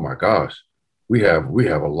 oh, my gosh, we have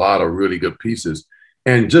a lot of really good pieces.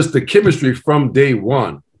 And just the chemistry from day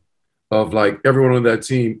one of like everyone on that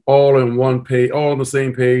team, all in one page, all on the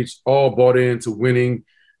same page, all bought into winning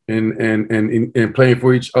and playing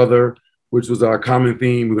for each other, which was our common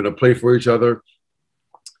theme. We're going to play for each other.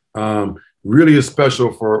 Really is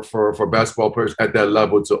special for basketball players at that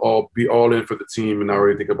level to be all in for the team and not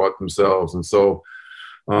really think about themselves. And so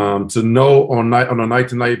to know on a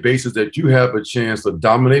night-to-night basis that you have a chance of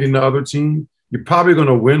dominating the other team, you're probably going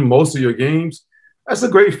to win most of your games. That's a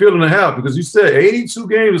great feeling to have because you said 82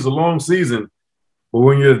 games is a long season, but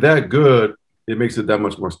when you're that good, it makes it that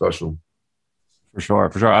much more special. For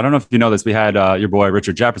sure. I don't know if you know this. We had your boy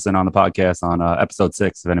Richard Jefferson on the podcast on episode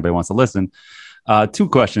 6, if anybody wants to listen. 2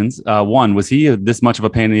 questions. One, was he this much of a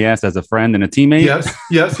pain in the ass as a friend and a teammate?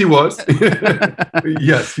 Yes, he was.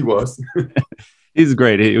 Yes, he was. He's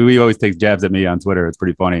great. He always takes jabs at me on Twitter. It's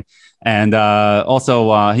pretty funny. And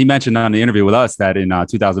also, he mentioned on the interview with us that in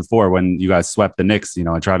 2004, when you guys swept the Knicks,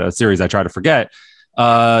 I tried to forget,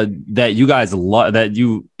 that you guys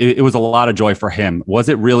it was a lot of joy for him. Was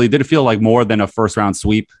it really? Did it feel like more than a first round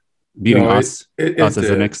sweep beating us as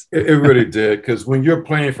the Knicks? It really did, because when you're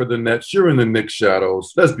playing for the Nets, you're in the Knicks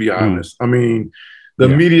shadows. Let's be honest. I mean, the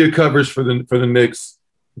media coverage for the Knicks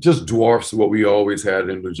just dwarfs what we always had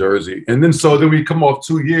in New Jersey. And then we come off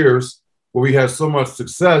 2 years where we had so much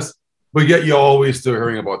success, but yet you're always still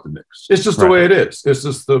hearing about the Knicks. It's just the way it is. It's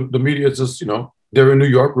just the media. It's just, they're in New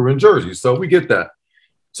York, we're in Jersey. So we get that.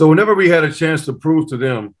 So whenever we had a chance to prove to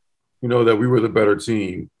them, that we were the better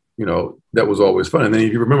team, that was always fun. And then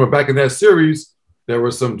if you remember back in that series, there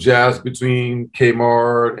was some jazz between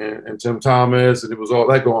Kmart and Tim Thomas, and it was all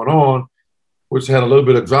that going on, which had a little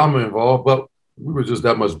bit of drama involved, but we were just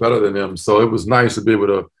that much better than them. So it was nice to be able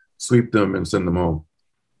to sweep them and send them home.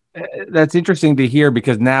 That's interesting to hear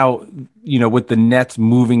because now, with the Nets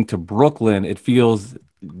moving to Brooklyn, it feels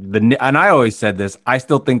and I always said this, I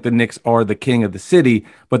still think the Knicks are the king of the city,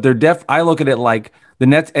 but I look at it like the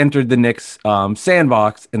Nets entered the Knicks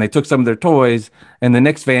sandbox and they took some of their toys, and the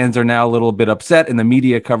Knicks fans are now a little bit upset and the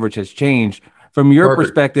media coverage has changed. From your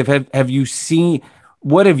perspective,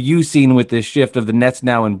 what have you seen with this shift of the Nets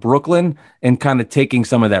now in Brooklyn and kind of taking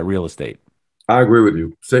some of that real estate? I agree with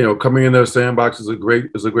you. So, coming in their sandbox is a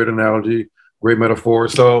great analogy, great metaphor.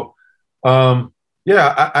 So,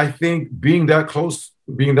 I think being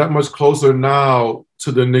that much closer now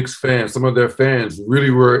to the Knicks fans, some of their fans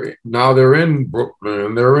really now they're in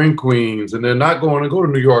Brooklyn, they're in Queens, and they're not going to go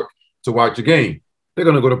to New York to watch a game. They're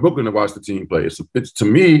going to go to Brooklyn to watch the team play.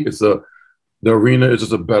 The arena is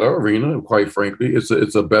just a better arena, and quite frankly, it's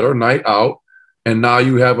a better night out. And now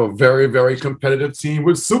you have a very, very competitive team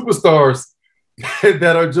with superstars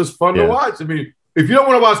that are just fun to watch. I mean, if you don't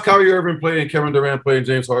want to watch Kyrie Irving play and Kevin Durant play and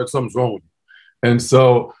James Harden, something's wrong with you. And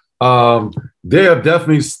so they have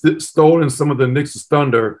definitely stolen some of the Knicks'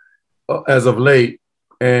 thunder as of late.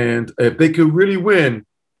 And if they could really win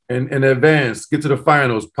and advance, get to the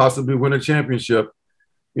finals, possibly win a championship,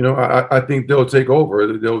 I think they'll take over.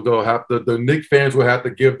 The Knicks fans will have to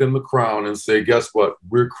give them the crown and say, guess what?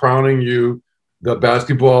 We're crowning you the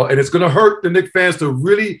basketball. And it's going to hurt the Knicks fans to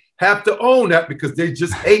really have to own that because they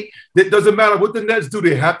just hate. It doesn't matter what the Nets do.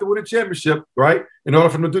 They have to win a championship, right? In order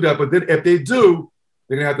for them to do that. But then if they do,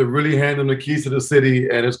 they're going to have to really hand them the keys to the city.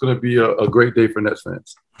 And it's going to be a great day for Nets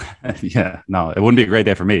fans. Yeah, no, it wouldn't be a great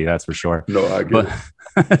day for me. That's for sure. No, I get it.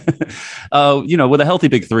 With a healthy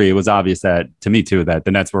big three, it was obvious that to me too, that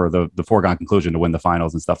the Nets were the foregone conclusion to win the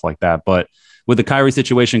finals and stuff like that. But with the Kyrie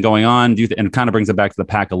situation going on, and it kind of brings it back to the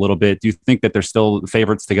pack a little bit, do you think that they're still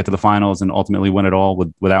favorites to get to the finals and ultimately win it all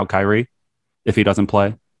without Kyrie if he doesn't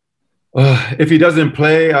play? If he doesn't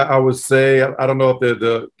play, I would say, I don't know if they're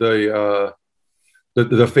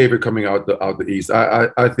the favorite coming out the East.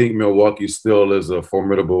 I think Milwaukee still is a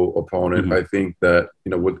formidable opponent. Mm-hmm. I think that,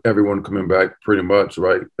 with everyone coming back pretty much,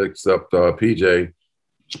 right, except PJ,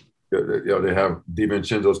 they have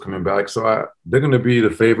DiVincenzo's coming back. So they're going to be the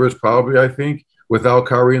favorites probably, I think. without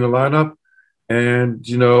Kyrie in the lineup. And,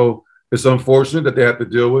 you know, it's unfortunate that they have to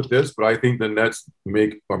deal with this, but I think the Nets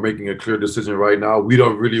are making a clear decision right now. We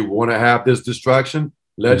don't really want to have this distraction.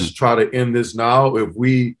 Let's try to end this now. If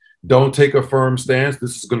we don't take a firm stance,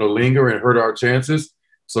 this is going to linger and hurt our chances.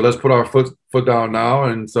 So let's put our foot down now.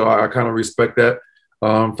 And so I kind of respect that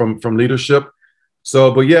from leadership.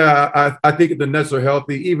 So, but yeah, I think if the Nets are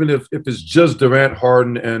healthy, even if it's just Durant,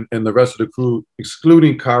 Harden, and the rest of the crew,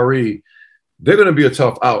 excluding Kyrie, they're going to be a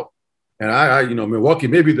tough out. And you know, Milwaukee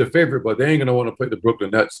may be the favorite, but they ain't going to want to play the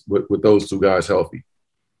Brooklyn Nets with those two guys healthy.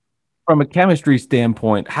 From a chemistry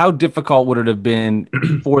standpoint, how difficult would it have been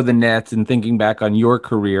for the Nets, and thinking back on your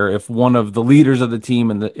career, if one of the leaders of the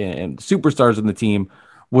team and superstars in the team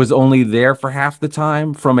was only there for half the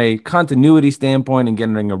time? From a continuity standpoint and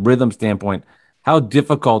getting a rhythm standpoint, how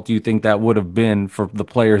difficult do you think that would have been for the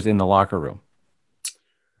players in the locker room?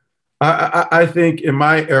 I think in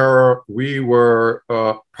my era, we were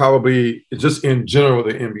probably, just in general,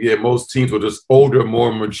 the NBA, most teams were just older,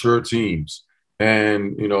 more mature teams.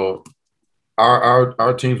 And, you know,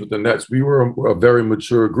 our teams with the Nets, we were a very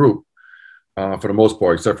mature group for the most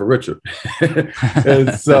part, except for Richard.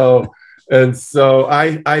 and so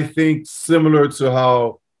I think similar to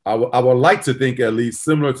how I would like to think, at least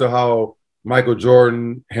similar to how Michael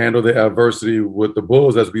Jordan handled the adversity with the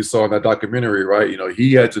Bulls, as we saw in that documentary, right? You know,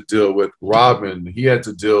 he had to deal with Rodman. He had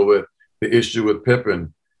to deal with the issue with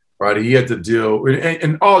Pippen, right? He had to deal,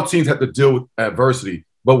 and all teams have to deal with adversity.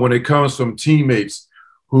 But when it comes from teammates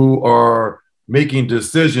who are making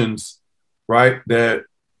decisions, right, that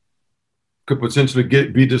could potentially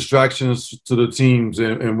be distractions to the teams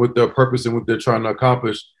and with their purpose and what they're trying to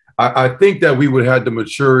accomplish, I think that we would have the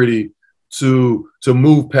maturity to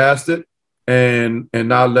move past it and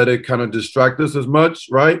not let it kind of distract us as much,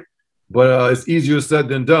 right? But it's easier said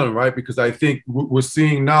than done, right? Because I think what we're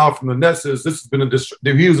seeing now from the Nets is this has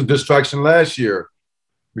been he was a distraction last year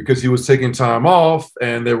because he was taking time off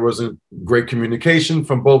and there wasn't great communication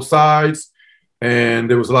from both sides. And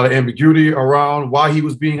there was a lot of ambiguity around why he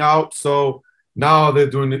was being out. So now they're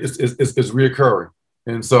doing it, it's reoccurring.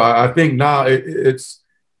 And so I think now it's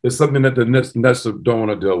something that the Nets don't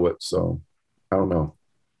want to deal with. So I don't know.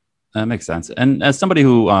 That makes sense. And as somebody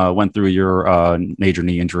who went through your major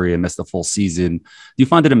knee injury and missed the full season, do you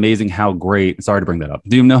find it amazing how great, sorry to bring that up.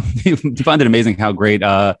 Do you find it amazing how great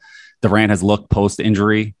Durant has looked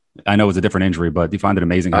post-injury? I know it was a different injury, but do you find it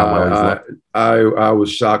amazing how well he's looked? I was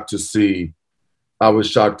shocked to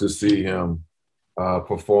see him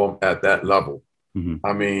perform at that level. Mm-hmm.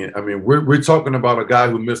 I mean, we're talking about a guy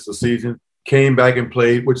who missed the season, came back and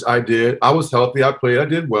played, which I did. I was healthy. I played. I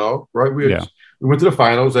did well, right? We went to the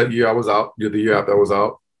finals that year. I was out. The year after I was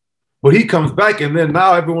out. But he comes back, and then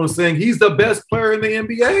now everyone's saying he's the best player in the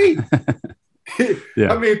NBA.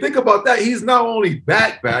 Yeah. I mean, think about that. He's not only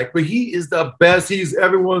back, but he is the best. He's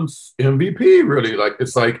everyone's MVP, really. Like,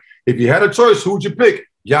 it's like, if you had a choice, who would you pick?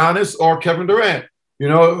 Giannis or Kevin Durant? You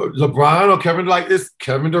know, LeBron or Kevin, like, it's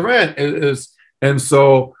Kevin Durant. And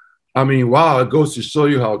so, I mean, wow, it goes to show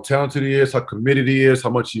you how talented he is, how committed he is, how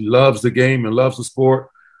much he loves the game and loves the sport.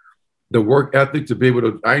 The work ethic to be able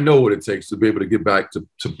to, I know what it takes to be able to get back to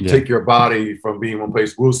take your body from being one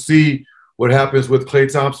place. We'll see what happens with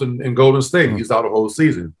Klay Thompson in Golden State. Mm-hmm. He's out a whole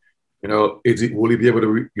season. You know, will he be able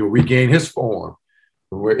to regain his form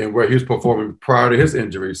and where he was performing prior to his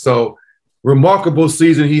injury? So, remarkable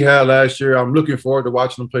season he had last year. I'm looking forward to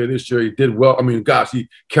watching him play this year. He did well. I mean, gosh, he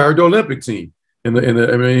carried the Olympic team. I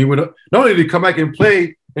mean, he went. Not only did he come back and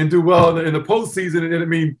play and do well in the postseason, and I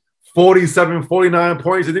mean, 47, 49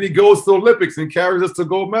 points, and then he goes to the Olympics and carries us to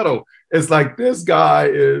gold medal. It's like, this guy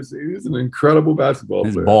he's an incredible basketball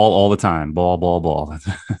player. Ball all the time. Ball.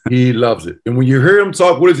 He loves it. And when you hear him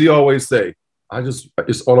talk, what does he always say?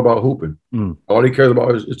 It's all about hooping. Mm. All he cares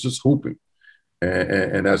about is just hooping.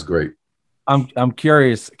 And that's great. I'm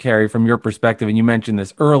curious, Kerry, from your perspective, and you mentioned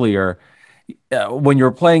this earlier, when you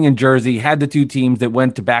were playing in Jersey, had the two teams that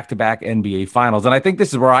went to back-to-back NBA finals. And I think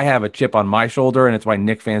this is where I have a chip on my shoulder, and it's why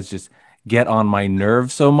Knicks fans just get on my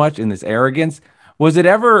nerves so much in this arrogance. Was it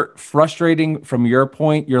ever frustrating from your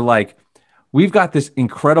point? You're like, we've got this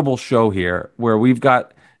incredible show here where we've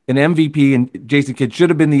got an MVP, and Jason Kidd should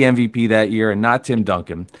have been the MVP that year and not Tim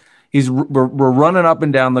Duncan. We're running up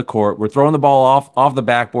and down the court. We're throwing the ball off the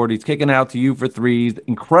backboard. He's kicking out to you for threes.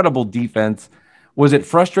 Incredible defense. Was it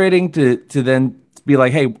frustrating to then be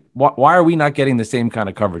like, hey, why are we not getting the same kind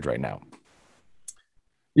of coverage right now?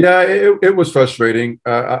 Yeah, it was frustrating.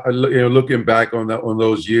 Looking back on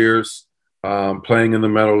those years, playing in the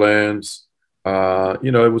Meadowlands,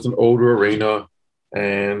 it was an older arena,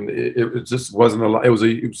 and it just wasn't a lot. It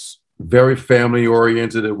was very family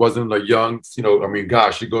oriented. It wasn't a young, I mean,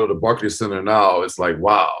 gosh, you go to the Barclays Center now, it's like,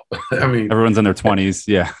 wow. I mean, everyone's in their 20s.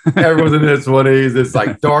 Yeah. Everyone's in their 20s. It's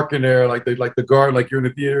like dark in there, like the garden, like you're in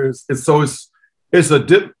the theaters. It's a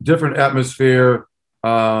different atmosphere.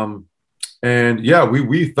 And yeah,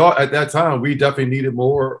 we thought at that time we definitely needed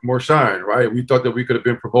more shine, right? We thought that we could have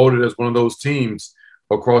been promoted as one of those teams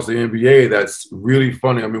across the NBA. That's really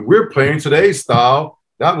funny. I mean, we're playing today's style.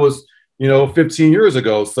 That was, 15 years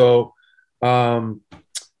ago. So,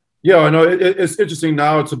 yeah, I know it's interesting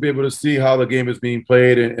now to be able to see how the game is being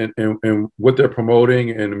played and what they're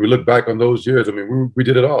promoting. And we look back on those years. I mean, we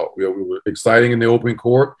did it all. We were exciting in the open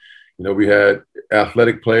court. We had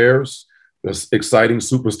athletic players, this exciting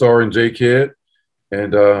superstar in J. Kidd.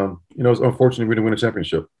 And, it's unfortunate we didn't win a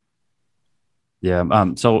championship.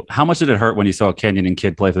 Yeah. So how much did it hurt when you saw Kenyon and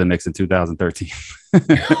Kidd play for the Knicks in 2013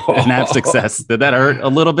 and have success? Did that hurt a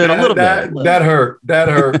little bit? That hurt,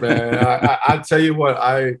 man. I tell you what,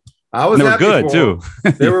 I was they were happy good too.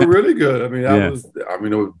 They were really good. I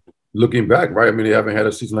mean, looking back, right? I mean, they haven't had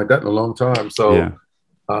a season like that in a long time. So,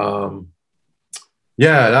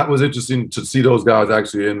 that was interesting to see those guys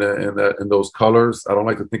actually in those colors. I don't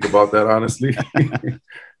like to think about that, honestly.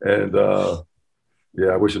 And,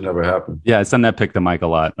 yeah, I wish it never happened. Yeah, I send that pic to Mike a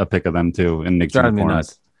lot. A pic of them too in Knicks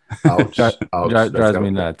uniforms. Ouch. Drives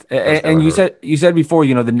me nuts. And you said before,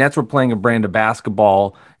 the Nets were playing a brand of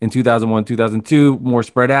basketball in 2001, 2002, more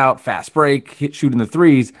spread out, fast break, shooting the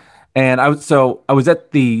threes. And I was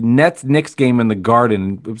at the Nets-Knicks game in the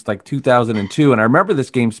Garden. It was like 2002, and I remember this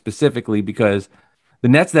game specifically because the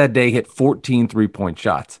Nets that day hit 14 three-point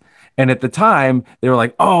shots. And at the time, they were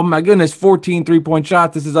like, oh, my goodness, 14 three-point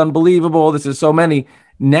shots. This is unbelievable. This is so many.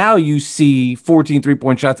 Now you see 14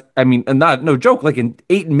 three-point shots. I mean, no joke, like in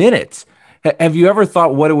 8 minutes. Have you ever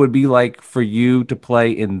thought what it would be like for you to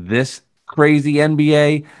play in this crazy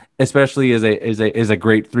NBA, especially as a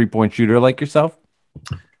great three-point shooter like yourself?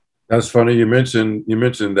 That's funny you mentioned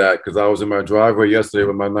that because I was in my driveway yesterday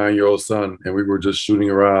with my 9-year-old son, and we were just shooting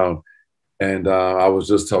around. And I was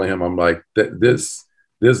just telling him, I'm like,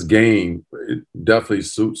 this game, it definitely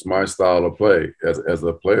suits my style of play as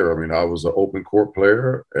a player. I mean, I was an open court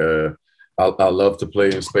player. I love to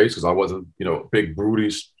play in space because I wasn't, big,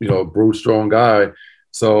 brute strong guy.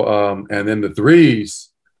 So, and then the threes,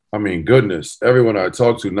 I mean, goodness, everyone I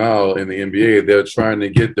talk to now in the NBA, they're trying to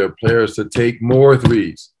get their players to take more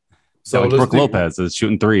threes. So Brooke Lopez is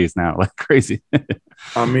shooting threes now like crazy.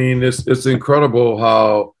 I mean, it's incredible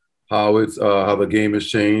how the game has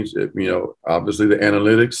changed. Obviously the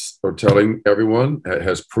analytics are telling everyone,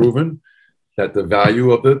 has proven that the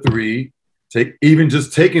value of the three, even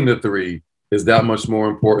just taking the three, is that much more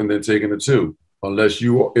important than taking the two. Unless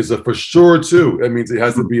it's a for sure two, that means it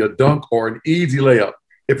has to be a dunk or an easy layup.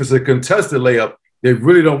 If it's a contested layup, they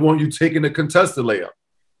really don't want you taking the contested layup.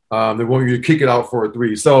 They want you to kick it out for a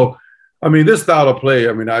three. So, I mean, this style of play,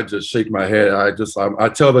 I mean, I just shake my head. I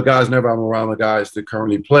tell the guys whenever I'm around the guys that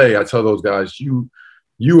currently play, I tell those guys,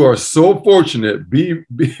 you are so fortunate.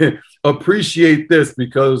 Appreciate this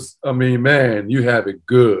because, I mean, man, you have it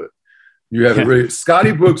good. You have it really.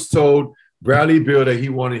 Scotty Brooks told Bradley Beal that he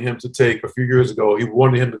wanted him to take a few years ago. He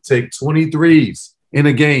wanted him to take 23s in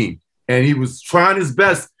a game. And he was trying his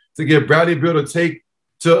best to get Bradley Beal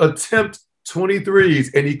to attempt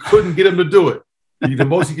 23s, and he couldn't get him to do it. The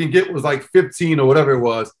most he can get was like 15 or whatever it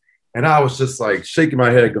was. And I was just like shaking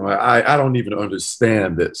my head going, I don't even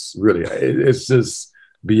understand this, really. It's just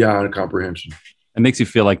beyond comprehension. It makes you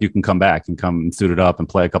feel like you can come back and come and suit it up and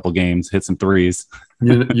play a couple games, hit some threes. I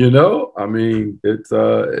mean, it's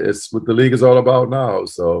what the league is all about now.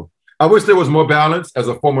 So I wish there was more balance. As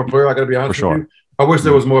a former player, I got to be honest with you. I wish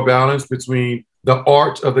there was more balance between the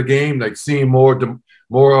art of the game, like seeing more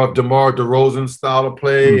of DeMar DeRozan's style of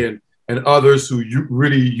play and others who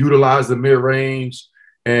really utilize the mid-range,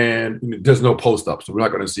 and there's no post-up, so we're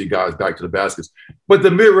not going to see guys back to the baskets. But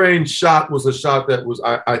the mid-range shot was a shot that was,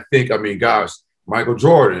 I think, gosh, Michael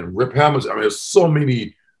Jordan, Rip Hamilton. I mean, there's so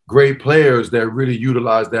many great players that really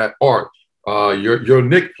utilize that art. Your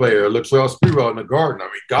Knick player, Latrell Sprewell in the Garden. I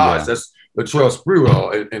mean, gosh, that's Latrell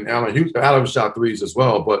Sprewell and Allen Houston. Allen shot threes as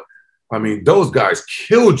well, but I mean, those guys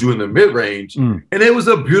killed you in the mid-range, and it was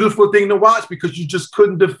a beautiful thing to watch because you just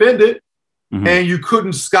couldn't defend it, and you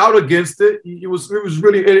couldn't scout against it. It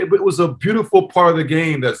was a beautiful part of the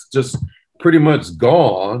game that's just pretty much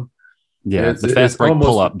gone. Yeah, the fast break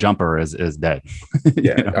pull-up jumper is dead.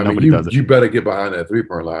 Yeah, I mean, you better get behind that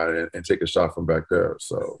three-point line and take a shot from back there.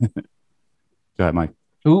 So, go ahead, Mike.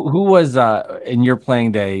 Who was in your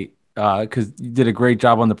playing day? Because you did a great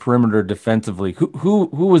job on the perimeter defensively. Who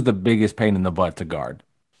was the biggest pain in the butt to guard?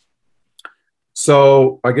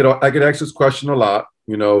 So I get asked this question a lot.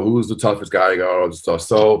 You know, who's the toughest guy? All this stuff.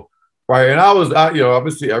 So right, and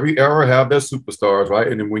obviously every era have their superstars, right?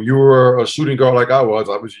 And then when you were a shooting guard like I was,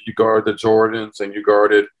 obviously you guarded the Jordans and you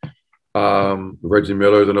guarded Reggie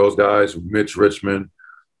Miller and those guys, Mitch Richmond.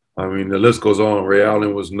 I mean, the list goes on. Ray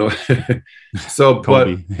Allen was no. So,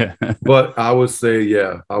 but I would say,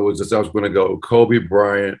 I was going to go Kobe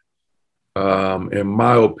Bryant. In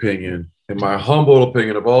my opinion, in my humble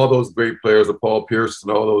opinion, of all those great players, of Paul Pierce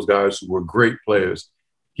and all those guys who were great players,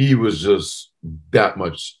 he was just that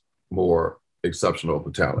much more exceptional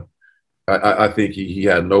for talent. I think he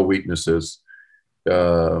had no weaknesses,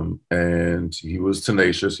 and he was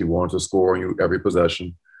tenacious. He wanted to score on you every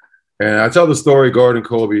possession. And I tell the story guarding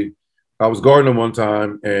Kobe. I was guarding him one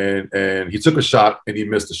time, and he took a shot, and he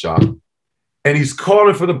missed a shot. And he's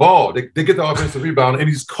calling for the ball. They get the offensive rebound, and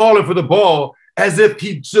he's calling for the ball as if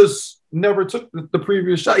he just never took the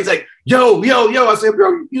previous shot. He's like, yo. I said,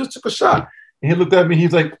 bro, you just took a shot. And he looked at me.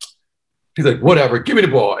 He's like, whatever, give me the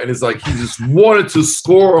ball. And it's like he just wanted to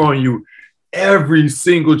score on you every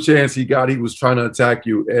single chance he got. He was trying to attack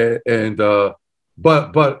you,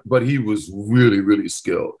 but he was really, really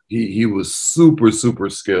skilled. He was super,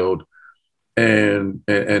 super skilled, and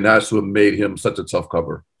that's what made him such a tough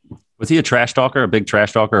cover. Was he a trash talker, a big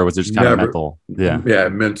trash talker, or was it just kind of mental? Yeah,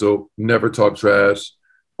 mental. Never talk trash.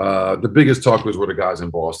 The biggest talkers were the guys in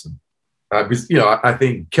Boston. I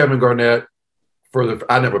think Kevin Garnett.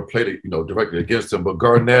 I never played it, directly against him, but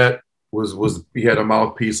Garnett he had a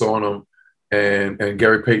mouthpiece on him, and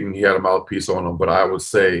Gary Payton, he had a mouthpiece on him. But I would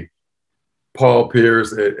say Paul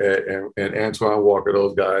Pierce and Antoine Walker,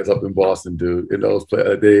 those guys up in Boston, dude, in those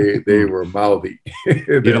they were mouthy.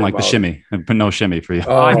 You didn't like the shimmy, but no shimmy for you.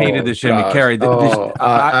 I hated the shimmy, Kerry.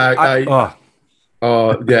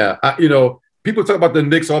 People talk about the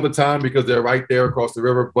Knicks all the time because they're right there across the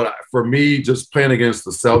river. But for me, just playing against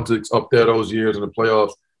the Celtics up there those years in the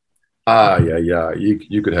playoffs,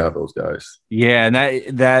 you could have those guys. Yeah, and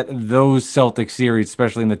those Celtics series,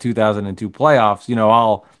 especially in the 2002 playoffs,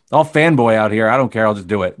 I'll fanboy out here. I don't care. I'll just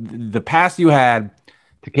do it. The pass you had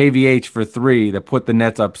to KVH for 3 that put the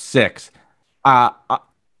Nets up 6,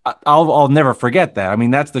 I'll never forget that. I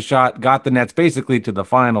mean, that's the shot got the Nets basically to the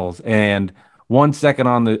finals, and 1 second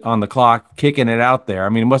on the clock, kicking it out there. I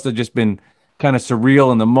mean, it must have just been kind of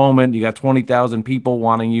surreal in the moment. You got 20,000 people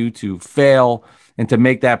wanting you to fail and to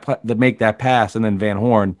make that pass, and then Van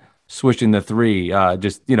Horn swishing the 3. I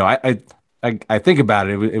think about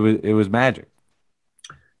it. It was magic.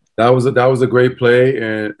 That was a great play,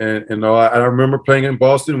 and I remember playing in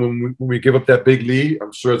Boston when we give up that big lead.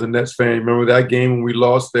 I'm sure as a Nets fan, remember that game when we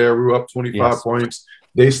lost there? We were up 25 points.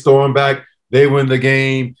 They stormed back. They win the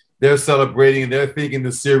game. They're celebrating. They're thinking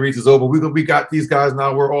the series is over. We got these guys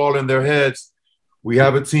now. We're all in their heads. We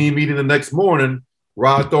have a team meeting the next morning.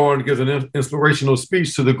 Rod Thorne gives an inspirational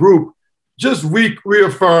speech to the group. Just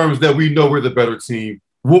reaffirms that we know we're the better team.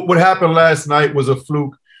 What happened last night was a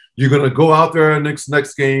fluke. You're going to go out there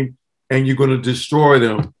next game, and you're going to destroy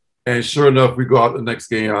them. And sure enough, we go out the next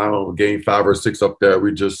game, I don't know, game 5 or 6 up there.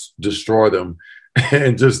 We just destroy them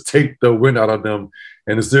and just take the win out of them.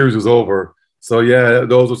 And the series was over. So, yeah,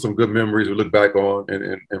 those are some good memories we look back on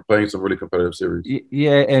and playing some really competitive series.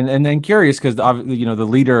 Yeah, and then curious because, the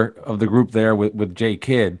leader of the group there with Jay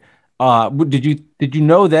Kidd, did you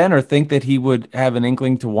know then or think that he would have an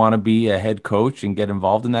inkling to want to be a head coach and get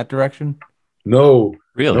involved in that direction? No.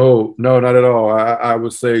 Really? No, not at all. I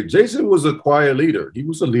would say Jason was a quiet leader. He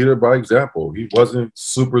was a leader by example. He wasn't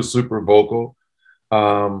super, super vocal.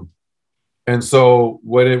 And so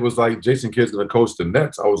when it was like Jason Kidd's going to coach the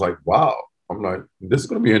Nets, I was like, wow. I'm like, this is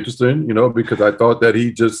going to be interesting, because I thought that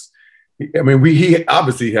he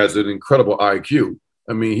obviously has an incredible IQ.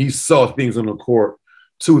 I mean, he saw things on the court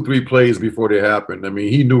 2-3 plays before they happened. I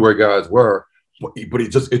mean, he knew where guys were, but it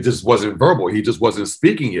just wasn't verbal. He just wasn't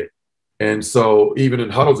speaking it. And so even in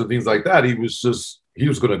huddles and things like that, he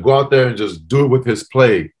was going to go out there and just do it with his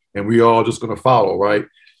play. And we all just going to follow, right?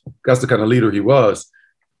 That's the kind of leader he was.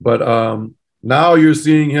 But now you're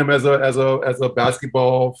seeing him as a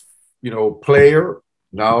basketball player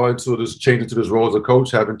now into this change into this role as a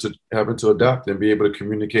coach, having to adapt and be able to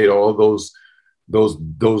communicate all those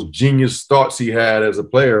genius thoughts he had as a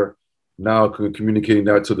player. Now communicating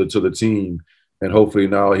that to the team, and hopefully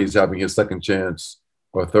now he's having his second chance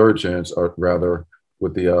or third chance, or rather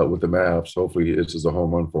with the Mavs. Hopefully it's just a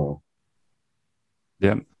home run for him.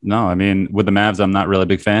 Yeah, no, I mean with the Mavs, I'm not really a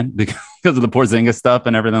big fan because of the Porzingis stuff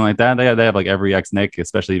and everything like that. They have like every ex-Knick,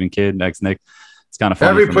 especially even Kidd, ex-Knick. It's kind of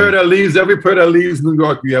funny. Every player that leaves New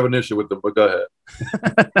York, you have an issue with them. But go ahead.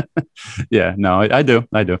 Yeah, no, I do.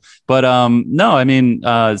 But no, I mean,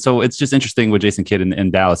 so it's just interesting with Jason Kidd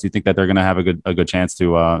in Dallas. You think that they're going to have a good chance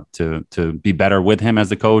to be better with him as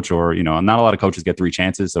the coach, or not a lot of coaches get 3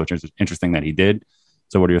 chances, so it's interesting that he did.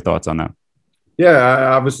 So, what are your thoughts on that?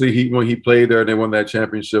 Yeah, obviously, when he played there, they won that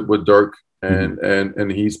championship with Dirk,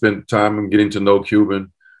 and he spent time getting to know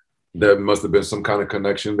Cuban. There must have been some kind of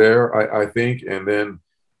connection there, I think. And then,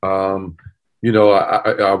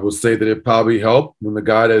 I would say that it probably helped when the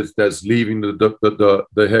guy that's leaving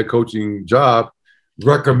the head coaching job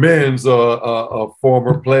recommends a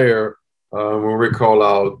former player. When Rick called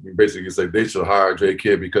out, basically said they should hire J.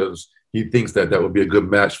 Kidd because he thinks that would be a good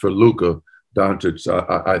match for Luka Doncic.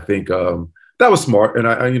 I think that was smart.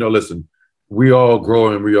 And listen, we all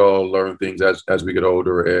grow and we all learn things as we get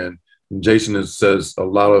older. And Jason says a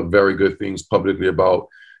lot of very good things publicly about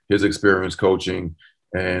his experience coaching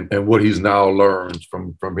and what he's now learned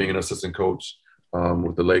from being an assistant coach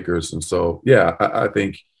with the Lakers. And so, yeah, I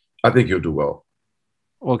think he'll do well.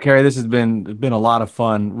 Well, Kerry, this has been a lot of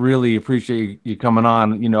fun. Really appreciate you coming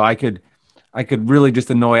on. I could really just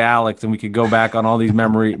annoy Alex and we could go back on all these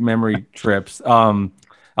memory trips.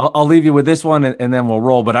 I'll leave you with this one and then we'll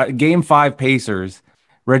roll. But Game 5 Pacers,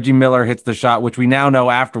 Reggie Miller hits the shot, which we now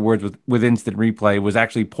know afterwards with instant replay was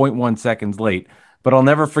actually 0.1 seconds late. But I'll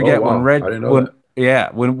never forget when Reggie. I didn't know that.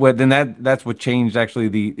 Yeah, that's what changed actually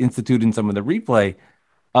the institute in some of the replay.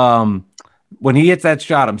 When he hits that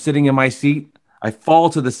shot, I'm sitting in my seat. I fall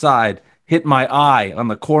to the side, hit my eye on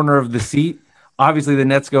the corner of the seat. Obviously, the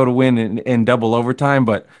Nets go to win in double overtime,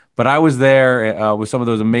 but I was there with some of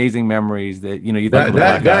those amazing memories that you think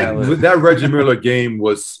that Reggie Miller game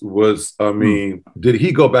was. I mean, did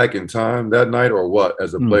he go back in time that night or what?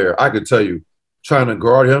 As a player, I could tell you, trying to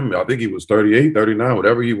guard him. I think he was 38, 39,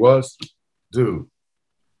 whatever he was. Dude,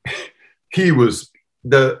 he was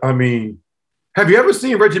I mean, have you ever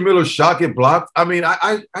seen Reggie Miller's shot get blocked? I mean,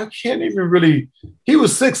 I can't even really. He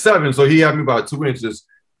was 6'7", so he had me about 2 inches,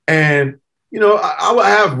 and. I would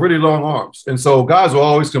have really long arms. And so guys will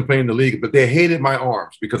always complain in the league, but they hated my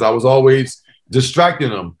arms because I was always distracting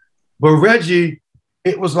them. But Reggie,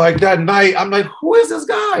 it was like that night, I'm like, who is this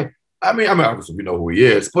guy? I mean, obviously we know who he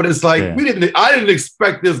is, but it's like, I didn't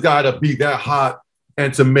expect this guy to be that hot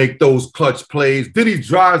and to make those clutch plays. Then he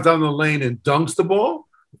drives down the lane and dunks the ball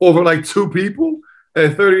over like 2 people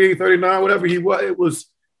at 38, 39, whatever he was. It was,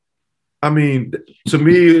 I mean, to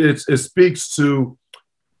me, it speaks to,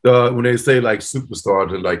 when they say like superstars,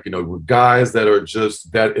 they're like, guys that are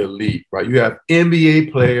just that elite, right? You have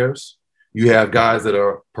NBA players, you have guys that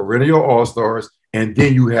are perennial all-stars, and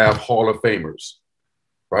then you have Hall of Famers,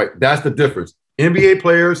 right? That's the difference. NBA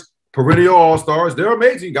players, perennial all-stars, they're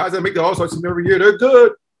amazing. Guys that make the all-star team every year, they're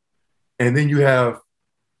good. And then you have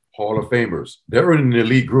Hall of Famers. They're in an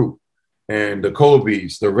elite group. And the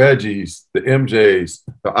Kobe's, the Reggies, the MJs,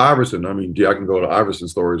 the Iverson. I mean, I can go to Iverson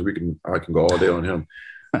stories. I can go all day on him.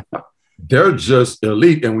 They're just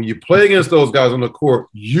elite, and when you play against those guys on the court,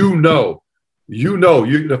 the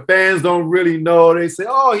fans don't really know. They say,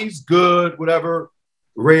 "Oh, he's good," whatever.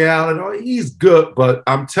 Ray Allen, "Oh, he's good," but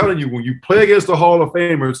I'm telling you, when you play against the Hall of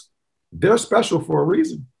Famers, they're special for a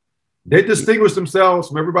reason. They distinguish themselves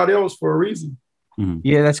from everybody else for a reason. Mm-hmm.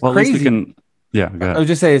 Yeah, that's crazy. Go ahead. I would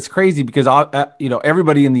just say it's crazy because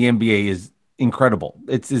everybody in the NBA is incredible.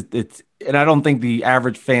 It's and I don't think the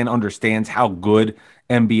average fan understands how good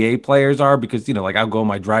NBA players are because, I'll go in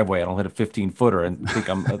my driveway, I don't hit a 15-footer and think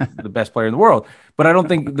I'm the best player in the world. But I don't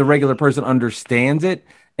think the regular person understands it.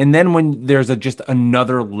 And then when there's just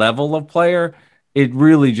another level of player, it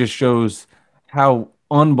really just shows how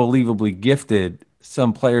unbelievably gifted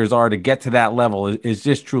some players are to get to that level is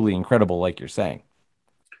just truly incredible, like you're saying.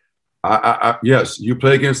 Yes, you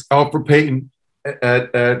play against Alfred Payton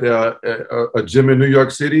at a gym in New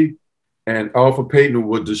York City, and Alfred Payton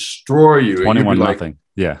would destroy you. 21-0.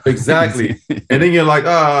 Yeah, exactly. And then you're like,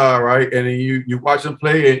 right. And then you watch him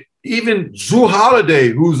play. And even Drew Holiday,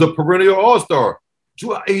 who's a perennial all-star,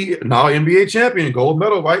 now NBA champion, gold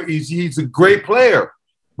medal, right? He's a great player.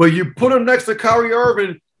 But you put him next to Kyrie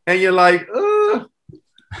Irving, and you're like,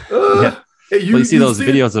 Yeah. You see those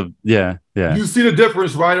videos of, yeah. You see the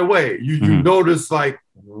difference right away. You notice, like,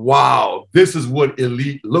 wow, this is what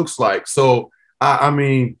elite looks like. So, I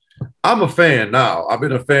mean, I'm a fan now. I've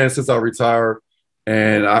been a fan since I retired.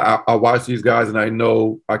 And I watch these guys, and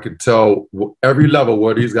I can tell every level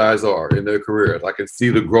where these guys are in their careers. I can see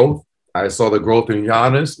the growth. I saw the growth in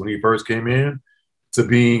Giannis when he first came in to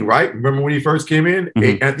being right. Remember when he first came in?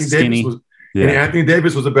 Anthony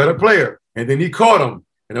Davis was a better player. And then he caught him.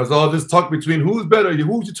 And there was all this talk between who's better,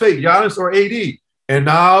 who'd you take, Giannis or AD? And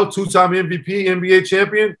now, two-time MVP, NBA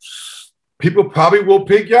champion, people probably will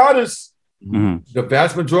pick Giannis. Mm-hmm. The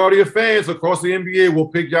vast majority of fans across the NBA will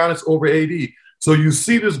pick Giannis over AD. So you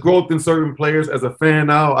see this growth in certain players. As a fan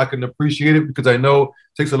now, I can appreciate it because I know it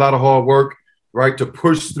takes a lot of hard work, right, to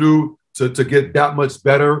push through to get that much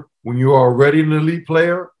better when you are already an elite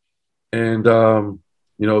player. And,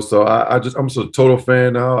 so I'm just a total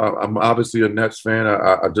fan now. I'm obviously a Nets fan.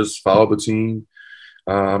 I just follow the team.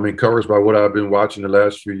 I'm encouraged by what I've been watching the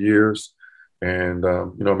last few years. And,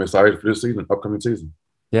 I'm excited for this season, upcoming season.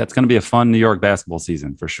 Yeah, it's going to be a fun New York basketball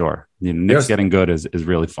season for sure. Knicks getting good is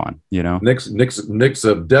really fun, Knicks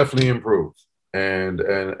have definitely improved. And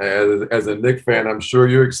as a Knicks fan, I'm sure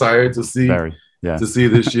you're excited to see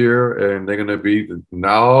this year. And they're going to be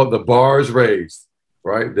now the bar is raised,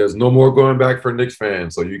 right? There's no more going back for Knicks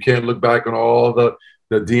fans. So you can't look back on all the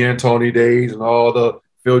D'Antoni days and all the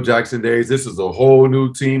Phil Jackson days. This is a whole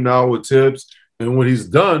new team now with Tibbs. And what he's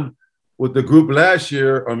done with the group last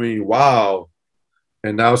year, I mean, wow.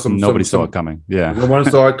 And now nobody saw it coming. Yeah. No one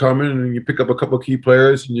saw it coming, and you pick up a couple of key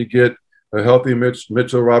players and you get a healthy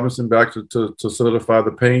Mitchell Robinson back to solidify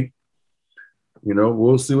the paint.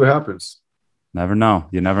 We'll see what happens. Never know.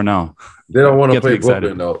 You never know. They don't want to play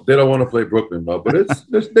Brooklyn, though. They don't want to play Brooklyn, though. But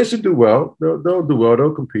they should do well. They'll do well.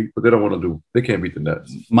 They'll compete, but they don't want to do. They can't beat the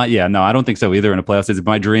Nets. I don't think so either in a playoff series.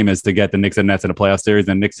 My dream is to get the Knicks and Nets in a playoff series,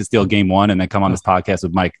 and Knicks to steal game one, and then come on this podcast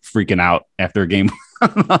with Mike freaking out after a game.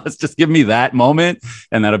 Let's just give me that moment,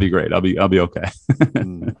 and that'll be great. I'll be okay.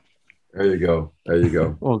 There you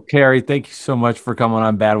go. Well, Kerry, thank you so much for coming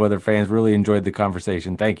on Bad Weather Fans. Really enjoyed the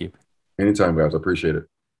conversation. Thank you. Anytime, guys. I appreciate it.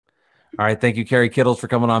 All right. Thank you, Kerry Kittles, for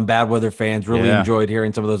coming on Bad Weather Fans. Really enjoyed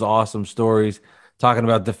hearing some of those awesome stories, talking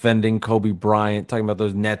about defending Kobe Bryant, talking about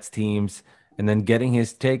those Nets teams, and then getting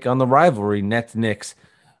his take on the rivalry Nets-Knicks,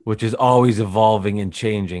 which is always evolving and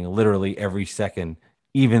changing literally every second,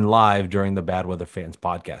 even live during the Bad Weather Fans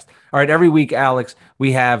podcast. All right. Every week, Alex,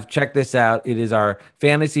 we have, check this out. It is our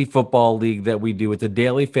fantasy football league that we do. It's a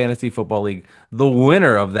daily fantasy football league. The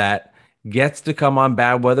winner of that gets to come on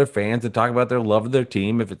Bad Weather Fans and talk about their love of their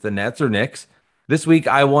team, if it's the Nets or Knicks. This week,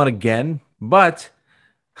 I won again, but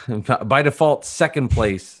by default, second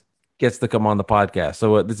place gets to come on the podcast.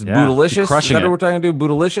 So this is Bootylicious. Is that what we're trying to do?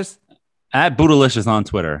 Bootylicious? At Bootylicious on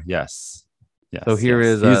Twitter. Yes. So here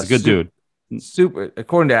is he's a good dude. Super,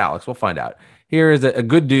 according to Alex, we'll find out. Here is a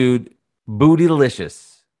good dude, Bootylicious.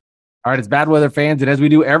 All right, it's Bad Weather Fans, and as we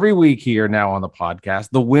do every week here now on the podcast,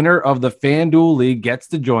 the winner of the FanDuel League gets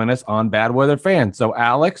to join us on Bad Weather Fans. So,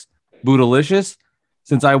 Alex, Bootylicious,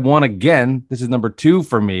 since I won again, this is number 2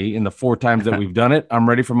 for me in the 4 times that we've done it. I'm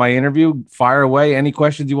ready for my interview. Fire away. Any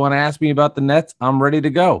questions you want to ask me about the Nets, I'm ready to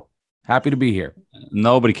go. Happy to be here.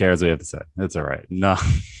 Nobody cares what you have to say. That's all right. No,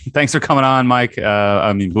 thanks for coming on, Mike.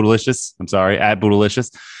 Bootylicious. I'm sorry, at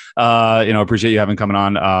Bootylicious. Appreciate you having coming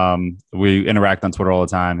on. We interact on Twitter all the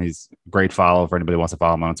time. He's a great follow for anybody who wants to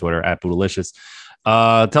follow him on Twitter at Bootylicious.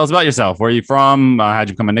 Tell us about yourself. Where are you from? How'd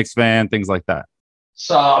you become a Knicks fan? Things like that.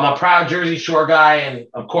 So I'm a proud Jersey Shore guy, and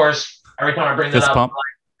of course, every time I bring that up,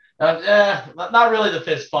 not really the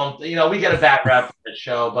fist pump. We get a bad rep for the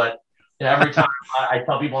show, but every time I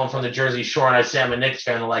tell people I'm from the Jersey Shore and I say I'm a Knicks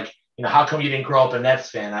fan, they're like, how come you didn't grow up a Nets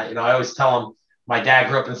fan? I always tell them my dad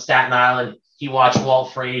grew up in Staten Island. He watched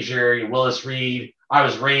Walt Frazier, Willis Reed. I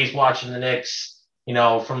was raised watching the Knicks,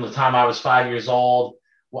 from the time I was 5 years old.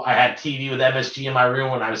 I had TV with MSG in my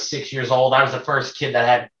room when I was 6 years old. I was the first kid that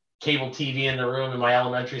had cable TV in the room in my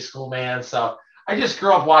elementary school, man. So I just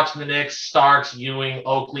grew up watching the Knicks, Starks, Ewing,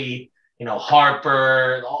 Oakley,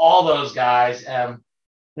 Harper, all those guys.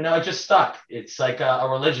 It just stuck. It's like a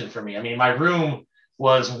religion for me. I mean, my room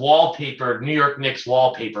was wallpapered, New York Knicks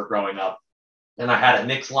wallpaper growing up. And I had a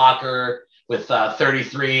Knicks locker with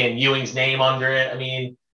 33 and Ewing's name under it. I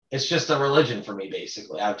mean, it's just a religion for me,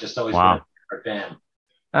 basically. I've just always been a fan.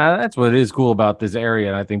 That's what is cool about this area.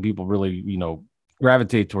 And I think people really,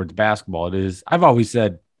 gravitate towards basketball. It is, I've always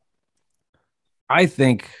said, I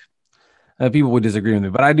think people would disagree with me,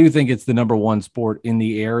 but I do think it's the number one sport in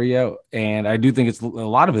the area. And I do think it's a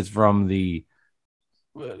lot of it's from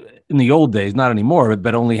in the old days, not anymore,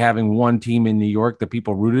 but only having one team in New York that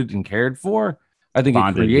people rooted and cared for. I think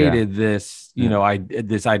it created this,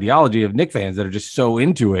 this ideology of Knicks fans that are just so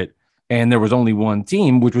into it. And there was only one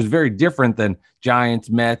team, which was very different than Giants,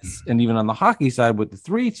 Mets, and even on the hockey side with the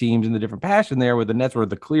 3 teams and the different passion there, where the Nets were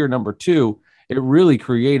the clear number 2. It really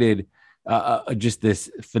created just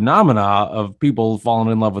this phenomena of people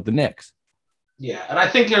falling in love with the Knicks. Yeah, and I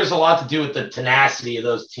think there's a lot to do with the tenacity of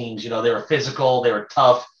those teams. They were physical, they were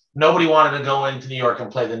tough. Nobody wanted to go into New York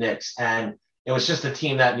and play the Knicks. And it was just a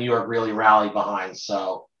team that New York really rallied behind.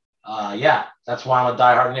 So, yeah, that's why I'm a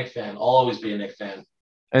diehard Knicks fan. I'll always be a Knicks fan.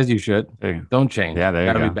 As you should. Don't change. Yeah, there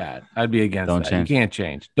you go. That'd be bad. I'd be against Don't that. change. You can't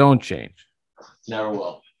change. Don't change. Never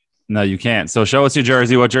will. No, you can't. So show us your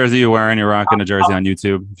jersey. What jersey you wearing? You're rocking a jersey on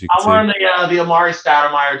YouTube. If you can I'm wearing the Amari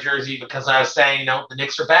Stoudemire jersey because I was saying, the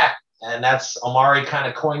Knicks are back. And that's Amari kind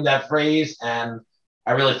of coined that phrase. And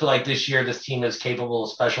I really feel like this year this team is capable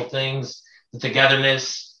of special things. The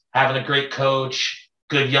togetherness, having a great coach,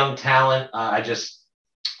 good young talent. I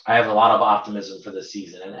have a lot of optimism for this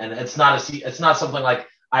season. And it's not something like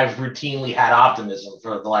I've routinely had optimism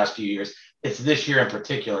for the last few years. It's this year in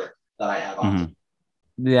particular that I have optimism. Mm-hmm.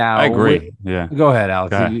 Yeah, I agree. Yeah, go ahead,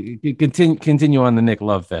 Alex. You continue on the Nick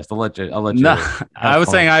Love Fest. I'll let you. No, I was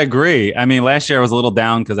saying I agree. I mean, last year I was a little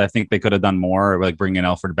down because I think they could have done more. Like bringing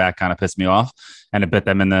Elfrid back kind of pissed me off, and it bit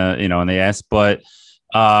them in the in the ass. But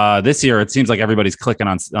this year it seems like everybody's clicking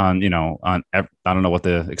on I don't know what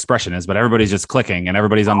the expression is, but everybody's just clicking and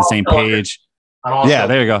everybody's on the same page. Yeah,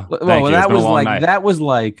 there you go. That was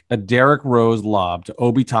like a Derrick Rose lob to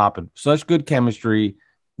Obi Toppin. Such good chemistry.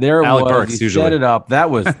 There Alec was Burks, he set it up. That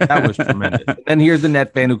was tremendous. And here's the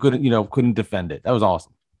net fan who couldn't defend it. That was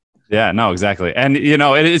awesome. Yeah, no, exactly. And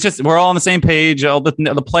it's just we're all on the same page. All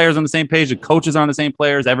the players on the same page. The coaches are on the same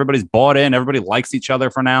players. Everybody's bought in. Everybody likes each other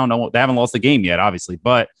for now. No, they haven't lost the game yet, obviously,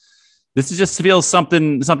 but this is just feels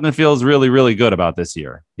something feels really, really good about this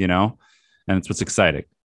year. And it's what's exciting.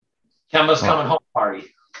 Kemba's coming home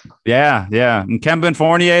party. Yeah. And Kemba and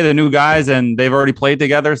Fournier, the new guys, and they've already played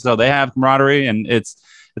together, so they have camaraderie, and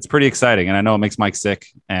it's pretty exciting. And I know it makes Mike sick,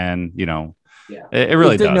 and it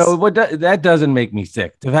really does. No, that doesn't make me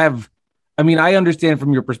sick to have. I mean, I understand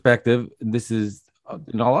from your perspective. This is,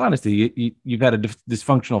 in all honesty, you've had a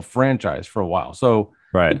dysfunctional franchise for a while, so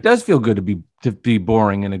right. It does feel good to be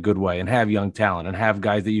boring in a good way and have young talent and have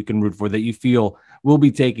guys that you can root for that you feel will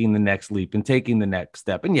be taking the next leap and taking the next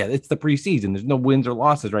step. And yeah, it's the preseason. There's no wins or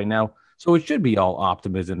losses right now, so it should be all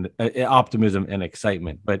optimism and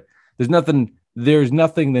excitement. But there's nothing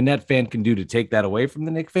the net fan can do to take that away from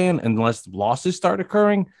the Knicks fan unless losses start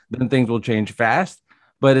occurring. Then things will change fast.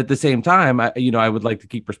 But at the same time, I would like to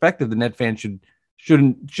keep perspective. The net fan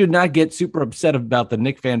should not get super upset about the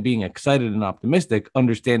Knicks fan being excited and optimistic,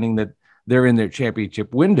 understanding that they're in their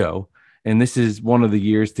championship window, and this is one of the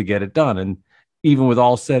years to get it done. And even with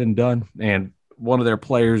all said and done, and one of their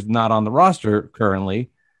players not on the roster currently,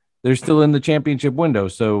 they're still in the championship window.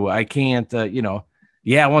 So I can't, I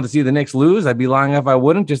want to see the Knicks lose. I'd be lying if I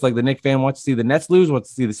wouldn't. Just like the Knicks fan wants to see the Nets lose, wants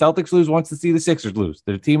to see the Celtics lose, wants to see the Sixers lose.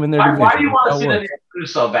 They're a team in their division. Why do you want to see the Knicks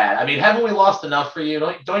lose so bad? I mean, haven't we lost enough for you?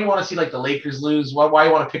 Don't you want to see like the Lakers lose? Why do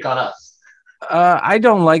you want to pick on us? I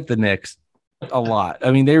don't like the Knicks a lot.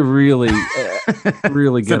 I mean, they really,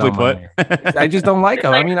 really get on my nerves. I just don't like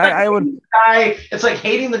them. I mean, I would. It's like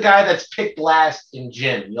hating the guy that's picked last in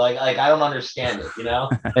gym. You're like I don't understand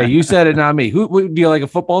it. Hey, you said it, not me. Who do you like? A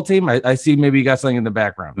football team? I see. Maybe you got something in the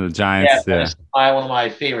background. The Giants. Yeah. One of my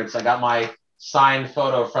favorites. I got my signed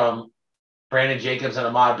photo from Brandon Jacobs and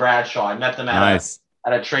Ahmad Bradshaw. I met them at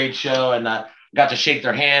a trade show and got to shake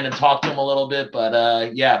their hand and talk to them a little bit.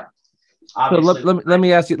 But yeah. So let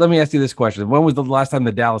me ask you this question. When was the last time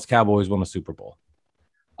the Dallas Cowboys won a Super Bowl?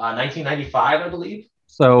 1995, I believe.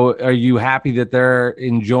 So are you happy that they're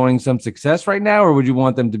enjoying some success right now, or would you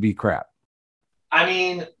want them to be crap? I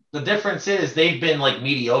mean, the difference is they've been like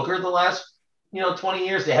mediocre the last 20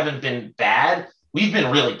 years. They haven't been bad. We've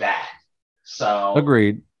been really bad. So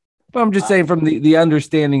agreed. But I'm just saying from the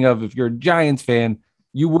understanding of, if you're a Giants fan,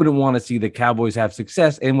 you wouldn't want to see the Cowboys have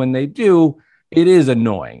success. And when they do, it is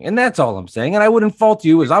annoying. And that's all I'm saying. And I wouldn't fault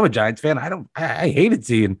you, as I'm a Giants fan. I hated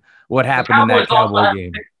seeing what happened in that Cowboy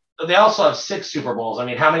game. They also have 6 Super Bowls. I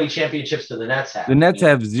mean, how many championships do the Nets have? The Nets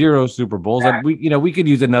have 0 Super Bowls. Exactly. And we could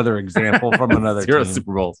use another example from another 0 team.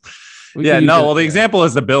 Super Bowls. The example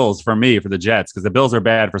is the Bills for me, for the Jets, because the Bills are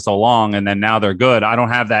bad for so long, and then now they're good. I don't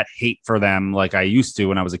have that hate for them like I used to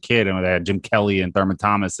when I was a kid, and they had Jim Kelly and Thurman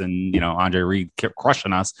Thomas and Andre Reed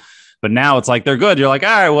crushing us. But now it's like they're good. You're like, all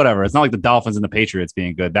right, whatever. It's not like the Dolphins and the Patriots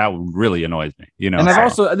being good. That really annoys me. And I've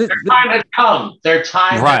also their time has come. Their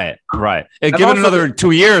time. Right. Give it another 2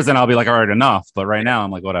 years, and I'll be like, all right, enough. But right now, I'm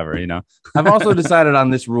like, whatever. I've also decided on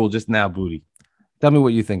this rule just now, Booty. Tell me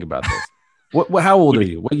what you think about this. How old are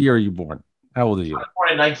you? What year are you born? How old are you? I was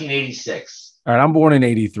born in 1986. All right, I'm born in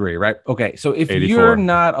 83, right? Okay, so if 84. You're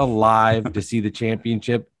not alive to see the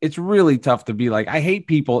championship, it's really tough to be like, I hate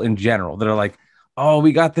people in general that are like, oh,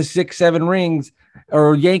 we got the 6-7 rings.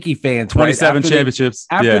 or Yankee fans. 27 championships.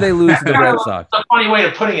 After they lose to the Red Sox. It's a funny way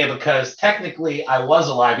of putting it because technically I was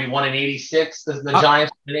alive. We won in 86. The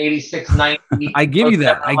Giants in 86, 90. I give you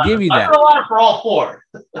that. I give you that. I'm alive for all four.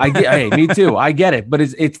 Hey, me too. I get it. But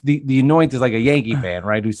it's the annoyance is like a Yankee fan,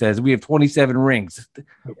 right? Who says we have 27 rings.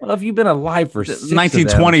 Well, if you've been alive for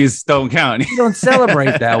 1920s don't count. You don't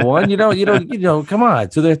celebrate that one. You don't, come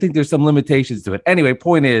on. So I think there's some limitations to it. Anyway,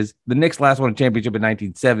 point is the Knicks last won a championship in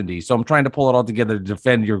 1970. So I'm trying to pull it all together to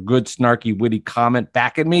defend your good, snarky, witty comment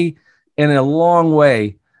back at me. And in a long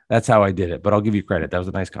way, that's how I did it. But I'll give you credit. That was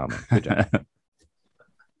a nice comment. Good job.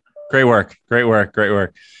 Great work.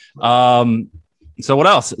 So what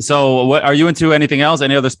else? So what are you into? Anything else?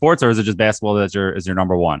 Any other sports, or is it just basketball that's your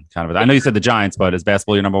number one? Kind of. I know you said the Giants, but is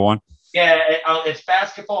basketball your number one? Yeah, it's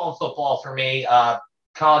basketball and football for me.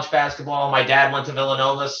 College basketball. My dad went to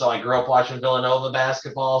Villanova, so I grew up watching Villanova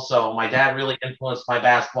basketball. So my dad really influenced my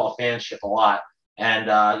basketball fanship a lot. And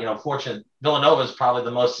fortunately, Villanova is probably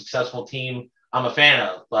the most successful team I'm a fan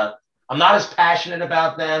of. But I'm not as passionate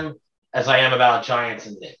about them as I am about Giants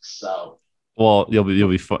and Knicks. So. Well, it'll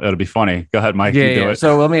be funny. Go ahead, Mike. You do it.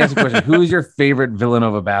 So let me ask you a question. Who is your favorite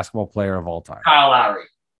Villanova basketball player of all time? Kyle Lowry.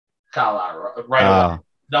 Right away.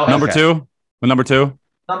 No number two? Number two?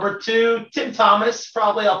 Number two, Tim Thomas.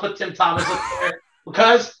 Probably I'll put Tim Thomas up there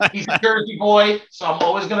because he's a Jersey boy. So I'm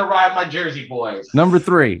always going to ride my Jersey boys. Number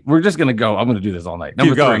three. We're just going to go. I'm going to do this all night.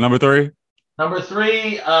 Number three. Number three? Number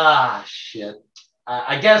three. Shit.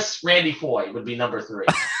 I guess Randy Foye would be number three.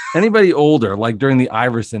 Anybody older, like during the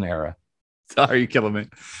Iverson era? Sorry, you're killing me.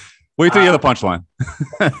 Wait till you hear the punchline.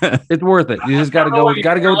 It's worth it. You just got to go.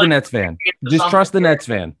 Got to go with the Nets fan. Just trust the Nets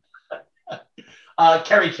fan.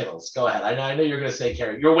 Kerry Kittles. Go ahead. I know you're going to say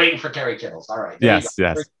Kerry. You're waiting for Kerry Kittles. All right. Yes.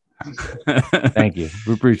 Thank you.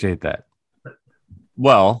 We appreciate that.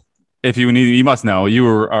 Well, if you need, you must know you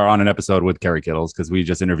are on an episode with Kerry Kittles because we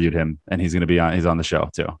just interviewed him and he's going to be on. He's on the show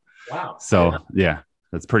too. Wow. So yeah.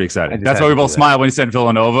 That's pretty exciting. That's why we both smiled when he said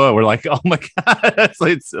Villanova. We're like, oh my God,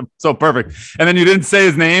 it's so perfect. And then you didn't say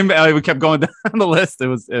his name. We kept going down the list. It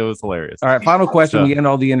was hilarious. All right, final question. We end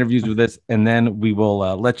all the interviews with this, and then we will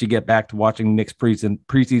let you get back to watching Knicks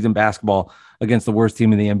preseason basketball against the worst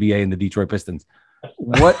team in the NBA and the Detroit Pistons.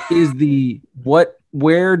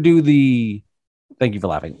 Thank you for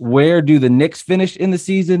laughing. Where do the Knicks finish in the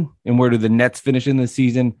season, and where do the Nets finish in the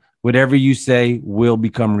season? Whatever you say will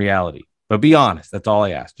become reality. But be honest. That's all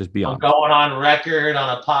I ask. Just be honest. I'm going on record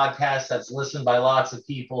on a podcast that's listened by lots of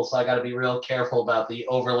people, so I got to be real careful about the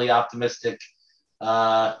overly optimistic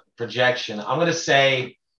projection. I'm going to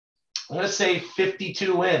say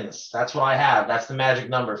 52 wins. That's what I have. That's the magic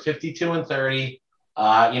number. 52-30.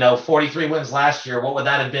 43 wins last year. What would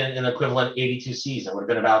that have been in the equivalent 82 season? It would have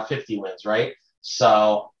been about 50 wins, right?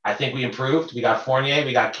 So I think we improved. We got Fournier.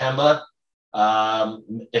 We got Kemba.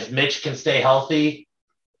 If Mitch can stay healthy,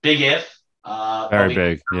 big if. Very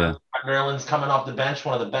big, yeah. Maryland's coming off the bench,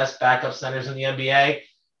 one of the best backup centers in the NBA.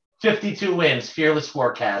 52 wins, fearless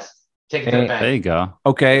forecast. Take it to the bank. There you go.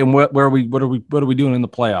 Okay, and what are we doing in the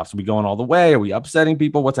playoffs? Are we going all the way? Are we upsetting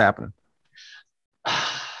people? What's happening? I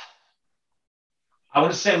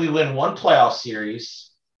want to say we win one playoff series,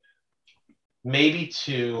 maybe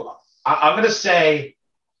two. I'm going to say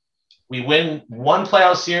we win one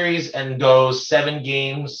playoff series and go 7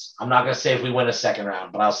 games. I'm not going to say if we win a second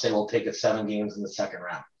round, but I'll say we'll take it 7 games in the second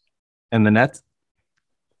round. And the Nets?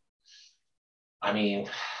 I mean,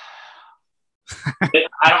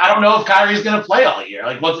 I don't know if Kyrie's going to play all year.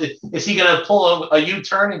 Like, is he going to pull a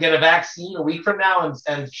U-turn and get a vaccine a week from now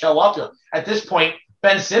and show up to him? At this point,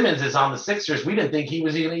 Ben Simmons is on the Sixers. We didn't think he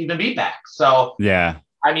was going to even be back. So, yeah.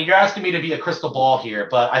 I mean, you're asking me to be a crystal ball here,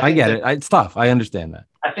 but I get it. It's tough. I understand that.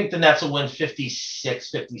 I think the Nets will win 56,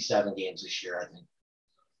 57 games this year, I think.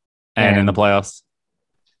 And in the playoffs?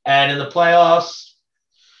 And in the playoffs,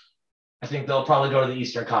 I think they'll probably go to the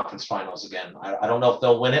Eastern Conference Finals again. I don't know if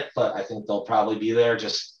they'll win it, but I think they'll probably be there.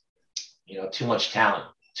 Just, too much talent,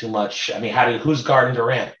 too much. I mean, who's guarding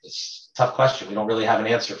Durant? It's a tough question. We don't really have an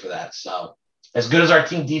answer for that. So as good as our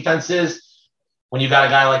team defense is, when you got a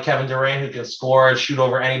guy like Kevin Durant who can score and shoot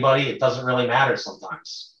over anybody, it doesn't really matter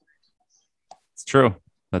sometimes. It's true.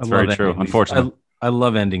 That's very true. Unfortunately, I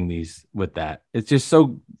love ending these with that. It's just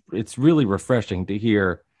it's really refreshing to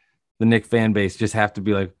hear the Knicks fan base just have to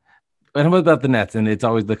be like, and what about the Nets? And it's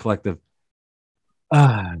always the collective.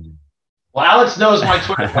 Well, Alex knows my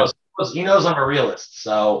Twitter post. He knows I'm a realist.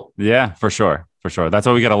 So yeah, for sure. That's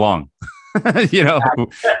why we get along. We know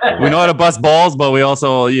how to bust balls, but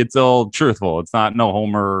it's all truthful. It's not no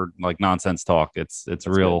homer like nonsense talk. It's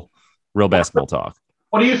real basketball talk.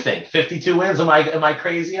 What do you think? 52 wins? Am I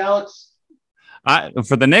crazy, Alex?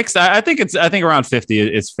 For the Knicks, I think around 50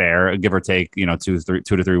 is fair, give or take, 2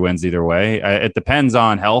 to 3 wins either way. It depends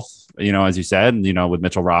on health, as you said, with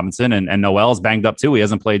Mitchell Robinson and Noel's banged up too. He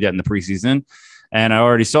hasn't played yet in the preseason. And I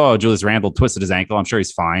already saw Julius Randle twisted his ankle. I'm sure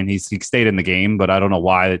he's fine. He stayed in the game, but I don't know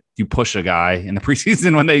why you push a guy in the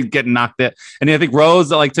preseason when they get knocked out. And I think Rose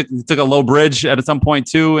took a low bridge at some point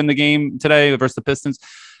too in the game today versus the Pistons.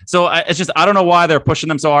 So it's just, I don't know why they're pushing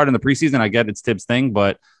them so hard in the preseason. I get it's Tibbs' thing,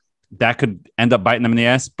 but that could end up biting them in the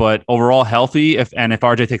ass. But overall healthy, if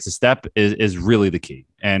RJ takes a step is really the key.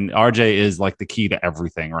 And RJ is like the key to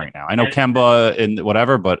everything right now. I know Kemba and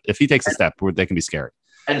whatever, but if he takes a step, they can be scary.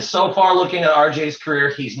 And so far, looking at RJ's career,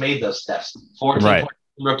 he's made those steps. 14 points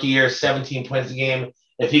rookie year, 17 points a game.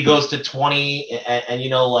 If he goes to 20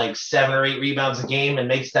 and like 7 or 8 rebounds a game and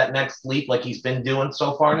makes that next leap like he's been doing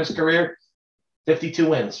so far in his career,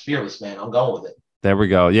 52 wins, fearless, man. I'm going with it. There we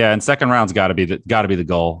go. Yeah, and second round's got to be the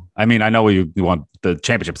goal. I mean, I know we want the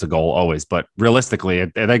championship's a goal always, but realistically,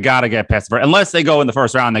 they got to get past the first. Unless they go in the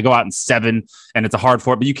first round, they go out in 7, and it's a hard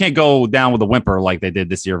for it. But you can't go down with a whimper like they did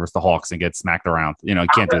this year versus the Hawks and get smacked around. You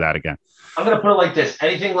can't do that again. I'm going to put it like this: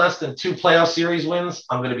 anything less than 2 playoff series wins,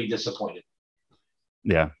 I'm going to be disappointed.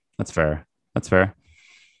 Yeah, that's fair. That's fair.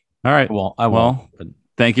 All right. Well, I will.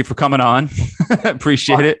 Thank you for coming on.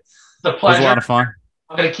 Appreciate it. It's a pleasure. It was a lot of fun.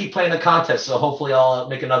 I'm going to keep playing the contest, so hopefully I'll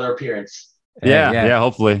make another appearance. Yeah,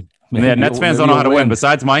 hopefully. Yeah, Nets fans don't know how to win.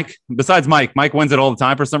 Besides Mike. Mike wins it all the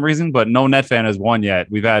time for some reason, but no Net fan has won yet.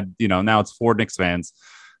 We've had, now it's 4 Knicks fans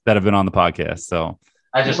that have been on the podcast. So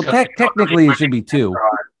technically it should be 2.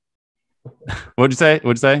 What'd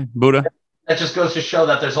you say, Buddha? That just goes to show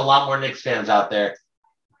that there's a lot more Knicks fans out there.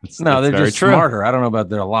 They're just smarter. I don't know about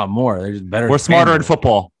they're a lot more. They're just better. We're smarter in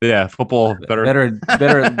football. Yeah, football better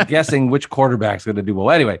guessing which quarterback's going to do well.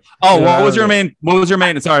 Anyway. What was your main?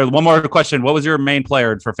 Sorry, one more question. What was your main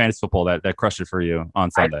player for fantasy football that crushed it for you on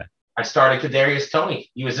Sunday? I started Kadarius Toney.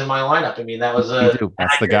 He was in my lineup. I mean, that was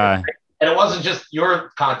that's the guy. And it wasn't just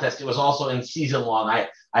your contest. It was also in season long.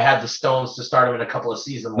 I had the stones to start him in a couple of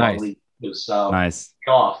season long leagues too. So nice.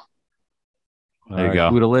 Off. There you go.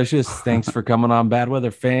 Foodalicious. Thanks for coming on, Bad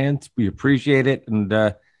Weather fans. We appreciate it. And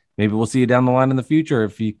maybe we'll see you down the line in the future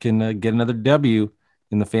if you can get another W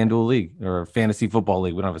in the FanDuel League or Fantasy Football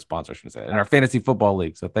League. We don't have a sponsor, I should say. In our Fantasy Football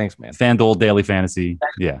League. So thanks, man. FanDuel Daily Fantasy.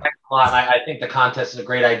 Thanks a lot. I think the contest is a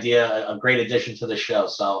great idea, a great addition to the show.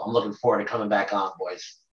 So I'm looking forward to coming back on,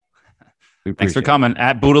 boys. Thanks for coming.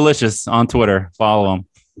 At Bootylicious on Twitter. Follow him.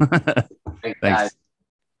 Thanks. Guys.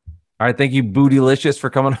 All right, thank you, Bootylicious, for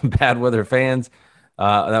coming on, Bad Weather fans.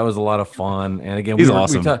 That was a lot of fun, and again,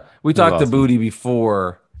 awesome. We talked to Booty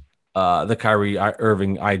before the Kyrie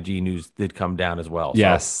Irving IG news did come down as well. So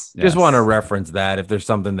yes. Just want to reference that if there's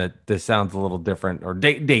something that this sounds a little different or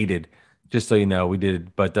dated, just so you know, we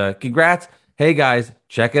did. But congrats. Hey guys,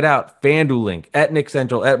 check it out. FanDuel link at Nick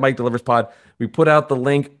Central at Mike Delivers Pod. We put out the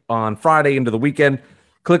link on Friday into the weekend.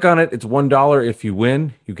 Click on it. It's $1. If you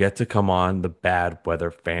win, you get to come on the Bad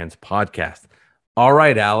Weather Fans podcast. All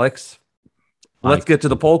right, Alex. Let's get to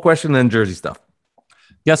the poll question and then Jersey stuff.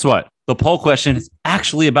 Guess what? The poll question is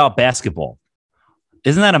actually about basketball.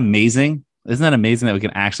 Isn't that amazing? Isn't that amazing that we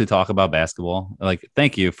can actually talk about basketball?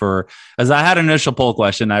 Thank you as I had an initial poll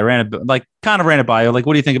question. I ran it by you. What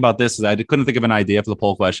do you think about this? I couldn't think of an idea for the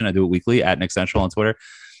poll question. I do it weekly at Nick Central on Twitter.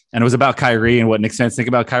 And it was about Kyrie and what Knicks fans think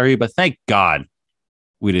about Kyrie. But thank God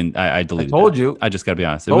we didn't. I deleted it. I told you. I just got to be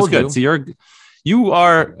honest. It was good. So you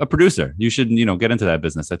are a producer. You should, get into that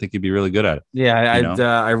business. I think you'd be really good at it. Yeah,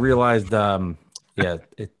 I realized,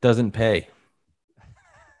 it doesn't pay.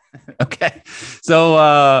 Okay.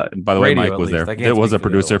 So, by the way, Mike was there. It was a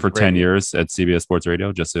producer for 10 years at CBS Sports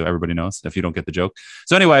Radio, just so everybody knows, if you don't get the joke.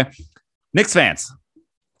 So anyway, Knicks fans,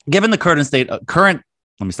 given the current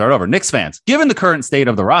Knicks fans, given the current state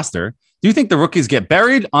of the roster, do you think the rookies get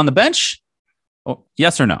buried on the bench?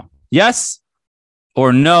 Yes or no? Yes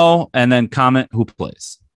or no, and then comment who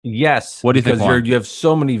plays. Yes. What do you think? Because you have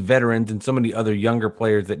so many veterans and so many other younger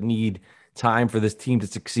players that need time for this team to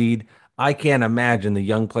succeed. I can't imagine the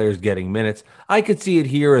young players getting minutes. I could see it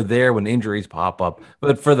here or there when injuries pop up,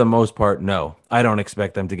 but for the most part, no. I don't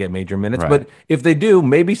expect them to get major minutes, but if they do,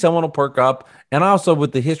 maybe someone will perk up. And also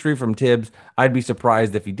with the history from Tibbs, I'd be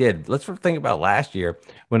surprised if he did. Let's think about last year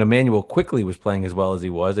when Emmanuel quickly was playing as well as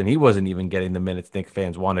he was, and he wasn't even getting the minutes Knicks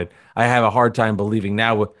fans wanted. I have a hard time believing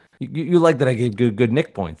now. You like that I gave good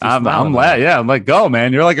Knick points. I'm glad. Yeah, I'm like, go,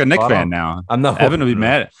 man. You're like a Knick fan now. I'm not. Evan would be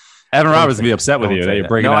mad. Evan Roberts would be upset with you that you're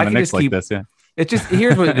breaking down the Knicks like this. Yeah. It's just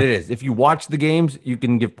here's what it is. If you watch the games, you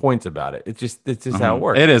can give points about it. It's just how it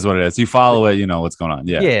works. It is what it is. You follow it, you know what's going on.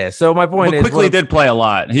 Yeah. Yeah. So my point is, Quickly did play a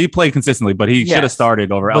lot. He played consistently, but he should have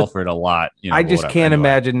started over Alfred a lot. You know, I just can't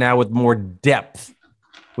imagine now with more depth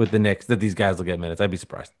with the Knicks that these guys will get minutes. I'd be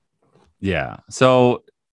surprised. Yeah. So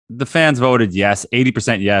the fans voted yes,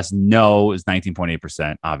 80% yes, no is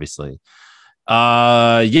 19.8%, obviously.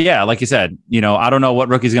 Yeah, like you said, you know, I don't know what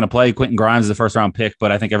rookie's going to play. Quentin Grimes is the first round pick,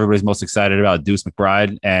 but I think everybody's most excited about Deuce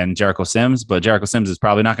McBride and Jericho Sims. But Jericho Sims is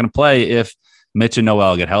probably not going to play if Mitch and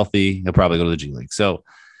Noel get healthy. He'll probably go to the G League. So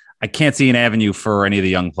I can't see an avenue for any of the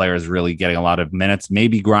young players really getting a lot of minutes.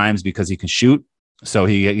 Maybe Grimes because he can shoot. So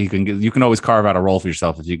you can always carve out a role for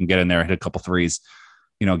yourself if you can get in there and hit a couple threes,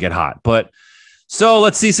 you know, get hot. But so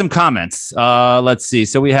let's see some comments. Let's see.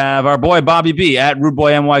 So we have our boy Bobby B at Rude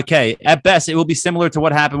Boy MYK. At best, it will be similar to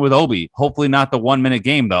what happened with Obi. Hopefully not the 1 minute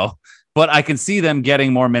game though. But I can see them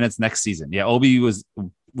getting more minutes next season. Yeah, Obi was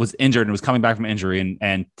injured and was coming back from injury,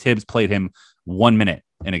 and Tibbs played him 1 minute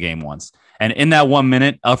in a game once. And in that 1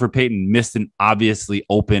 minute, Elfrid Payton missed an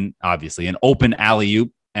open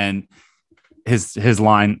alley-oop, and his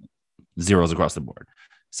line zeros across the board.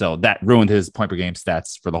 So that ruined his point per game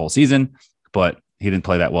stats for the whole season, but he didn't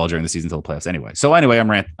play that well during the season until the playoffs anyway. So anyway,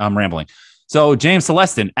 I'm rambling. So James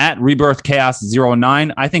Celestin at Rebirth Chaos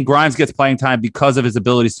 09. I think Grimes gets playing time because of his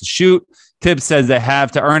abilities to shoot. Tibbs says they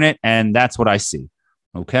have to earn it, and that's what I see.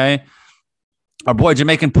 Okay. Our boy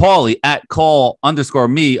Jamaican Paulie at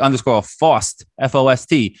call_me_Faust,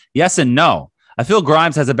 F-O-S-T. Yes and no. I feel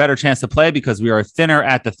Grimes has a better chance to play because we are thinner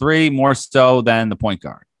at the three, more so than the point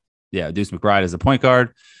guard. Yeah, Deuce McBride is the point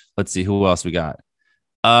guard. Let's see who else we got.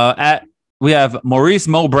 We have Maurice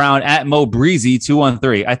Mo Brown at Mo Breezy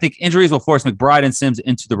 213. I think injuries will force McBride and Sims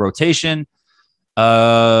into the rotation.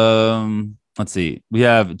 Let's see. We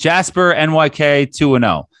have Jasper NYK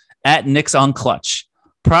 2-0 at Knicks on Clutch.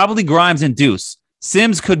 Probably Grimes and Deuce.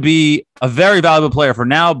 Sims could be a very valuable player for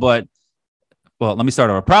now, but well, let me start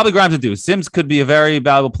over. Probably Grimes and Deuce. Sims could be a very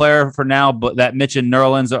valuable player for now, but that Mitch and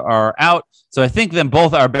Nerlens are out. So I think them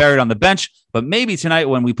both are buried on the bench, but maybe tonight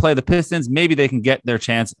when we play the Pistons, maybe they can get their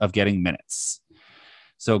chance of getting minutes.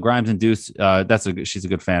 So Grimes and Deuce, she's a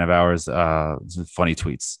good fan of ours. Funny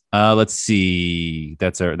tweets. Let's see.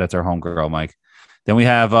 That's our homegirl, Mike. Then we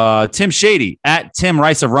have Tim Shady at Tim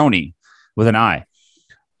Rice-A-Roni with an I.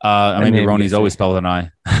 Maybe Roni's always spelled with an I.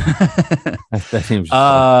 That seems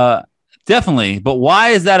definitely. But why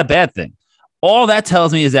is that a bad thing? All that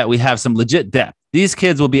tells me is that we have some legit depth. These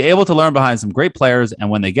kids will be able to learn behind some great players, and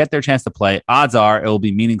when they get their chance to play, odds are it will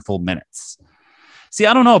be meaningful minutes. See,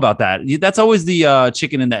 I don't know about that. That's always the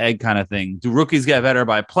chicken and the egg kind of thing. Do rookies get better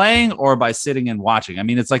by playing or by sitting and watching? I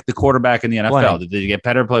mean, it's like the quarterback in the NFL. Did they get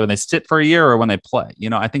better play when they sit for a year or when they play? You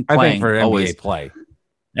know, I think for always NBA play.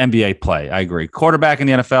 NBA play. I agree. Quarterback in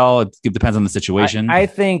the NFL, it depends on the situation. I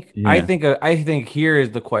think here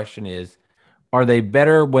is the question is, are they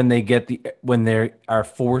better when they are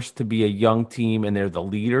forced to be a young team and they're the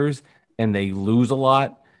leaders and they lose a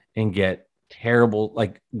lot and get terrible,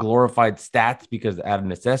 like glorified stats because out of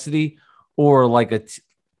necessity, or like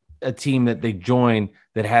a team that they join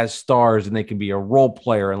that has stars and they can be a role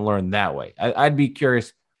player and learn that way? I'd be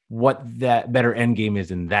curious what that better end game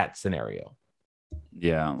is in that scenario.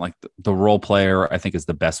 Yeah, like the role player, I think, is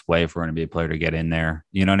the best way for an NBA player to get in there.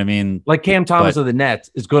 You know what I mean? Like Cam Thomas of the Nets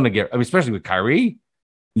is going to get, I mean, especially with Kyrie.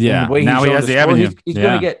 Yeah, now he has the avenue. He's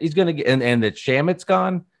going to get, and that Shamit's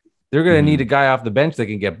gone. They're going to need a guy off the bench that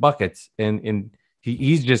can get buckets, and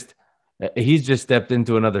he's just stepped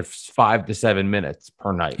into another 5 to 7 minutes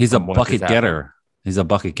per night. He's a bucket getter. He's a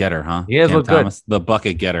bucket getter, huh? He has looked good. The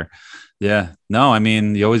bucket getter. Yeah. No, I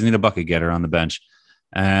mean, you always need a bucket getter on the bench.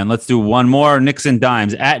 And let's do one more. Knicks and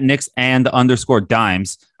Dimes at Knicks and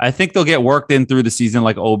 _Dimes. I think they'll get worked in through the season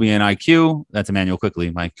like Obi and IQ. That's Emmanuel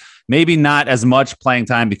quickly, Mike. Maybe not as much playing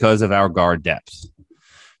time because of our guard depth.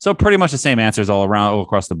 So pretty much the same answers all around, all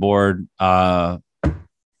across the board. I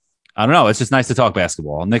don't know. It's just nice to talk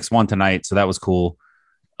basketball. Knicks won tonight, so that was cool.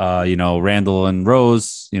 Randall and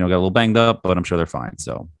Rose, got a little banged up, but I'm sure they're fine.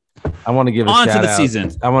 So I want to give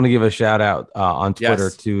season. I want to give a shout out on Twitter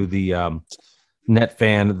to the net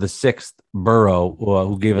fan, the Sixth Borough,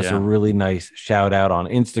 who gave us a really nice shout out on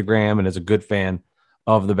Instagram and is a good fan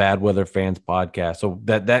of the Bad Weather Fans podcast. So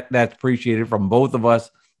that's appreciated from both of us.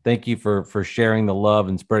 Thank you for sharing the love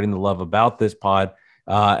and spreading the love about this pod.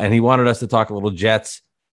 And he wanted us to talk a little Jets.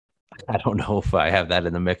 I don't know if I have that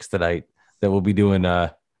in the mix tonight. That we'll be doing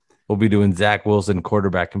Zach Wilson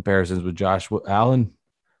quarterback comparisons with Josh Allen.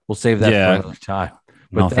 We'll save that for another time.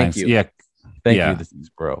 But thank you. Yeah. Thank you, this is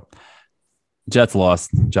bro. Jets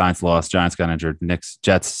lost. Giants lost. Giants got injured. Knicks,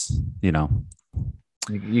 Jets,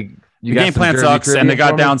 The game plan sucks, and they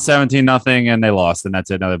got down 17-0, and they lost, and that's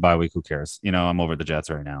it. Another bye week. Who cares? I'm over the Jets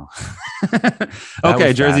right now.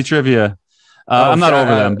 Okay, Jersey trivia. I'm not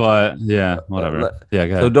over them, but yeah, whatever. Yeah,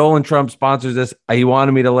 go ahead. So Dolan Trump sponsors this. He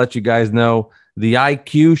wanted me to let you guys know the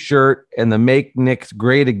IQ shirt and the Make Knicks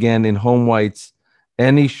Great Again in home whites.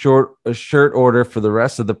 Any shirt order for the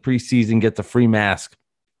rest of the preseason gets a free mask.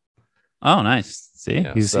 Oh, nice. See,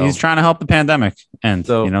 he's trying to help the pandemic. And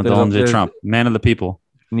Dolan J. Trump, man of the people.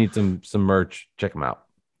 Need some merch. Check him out.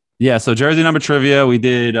 Yeah, so jersey number trivia. We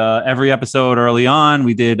did every episode early on.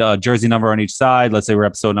 We did a jersey number on each side. Let's say we're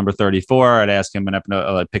episode number 34. I'd ask him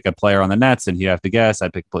I'd pick a player on the Nets, and he'd have to guess.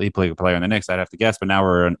 He'd pick a player on the Knicks. I'd have to guess. But now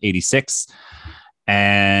we're on 86.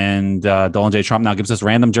 And Dolan J. Trump now gives us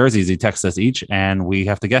random jerseys. He texts us each, and we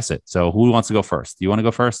have to guess it. So who wants to go first? Do you want to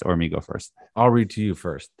go first or me go first? I'll read to you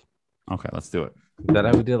first. Okay, let's do it. Is that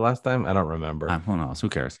how we did last time? I don't remember. Who knows? Who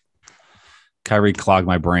cares? Kyrie clogged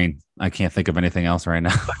my brain. I can't think of anything else right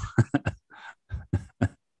now.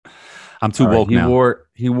 I'm too woke now.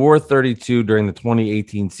 He wore 32 during the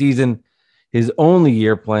 2018 season, his only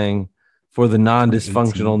year playing for the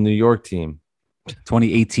non-dysfunctional New York team.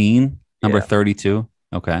 2018, number 32.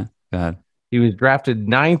 Okay, go ahead. He was drafted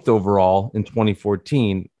 9th overall in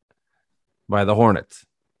 2014 by the Hornets.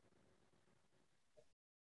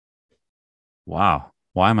 Wow.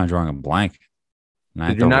 Why am I drawing a blank?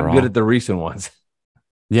 You're not good at the recent ones.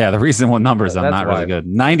 Yeah, the recent one numbers, I'm not really good.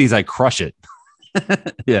 90s, I crush it.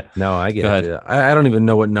 Yeah. No, I get it. I don't even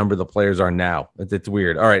know what number the players are now. It's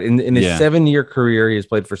weird. All right. In his 7-year career, he has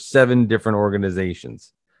played for 7 different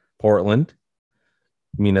organizations: Portland,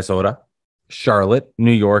 Minnesota, Charlotte,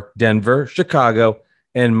 New York, Denver, Chicago,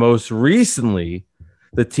 and most recently,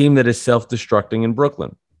 the team that is self-destructing in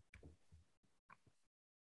Brooklyn.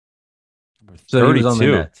 So he was on the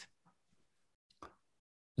Nets.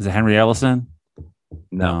 Is it Henry Ellison?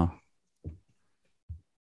 No.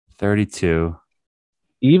 32.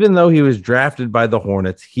 Even though he was drafted by the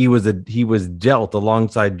Hornets, he was dealt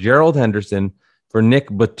alongside Gerald Henderson for Nick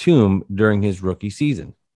Batum during his rookie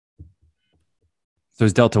season. So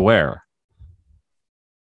he's dealt to where?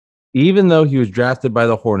 Even though he was drafted by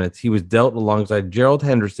the Hornets, he was dealt alongside Gerald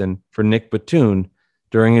Henderson for Nick Batum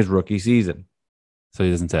during his rookie season. So he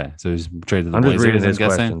doesn't say. So he's traded to the I'm Blazers. just reading his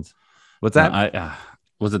questions. What's that? No,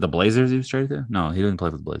 was it the Blazers he was traded to? No, he didn't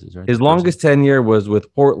play for the Blazers, right? His longest tenure was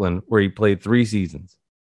with Portland, where he played 3 seasons.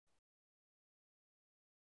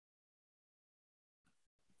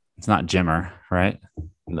 It's not Jimmer, right?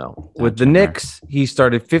 No. With the Knicks, he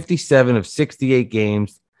started 57 of 68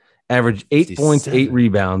 games, averaged 8 points, 8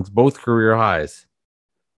 rebounds, both career highs.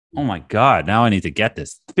 Oh my God. Now I need to get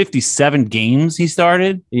this. 57 games he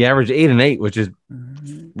started? He averaged 8 and 8, which is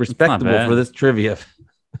respectable for this trivia.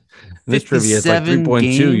 This trivia is like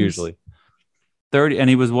 3.2 usually. 30, and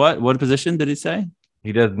he was what? What position did he say?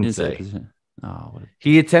 He doesn't say.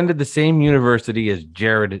 He attended the same university as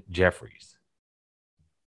Jared Jeffries.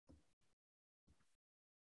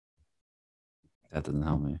 That doesn't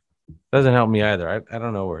help me. Doesn't help me either. I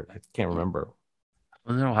don't know where. I can't remember.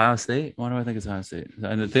 Was it Ohio State? Why do I think it's Ohio State?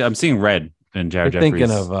 I'm seeing red in Jared Jeffries.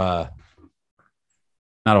 Thinking of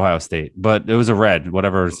not Ohio State, but it was a red,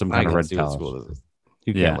 whatever, some kind of red college.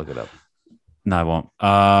 You can't look it up. No, I won't.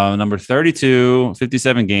 Number 32,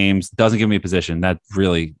 57 games, doesn't give me a position. That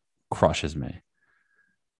really crushes me.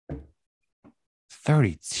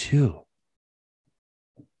 32.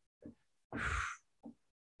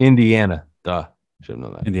 Indiana. Duh. Should have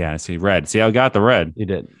known that. Indiana. See, red. See, I got the red. You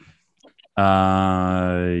did.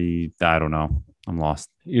 I don't know. I'm lost.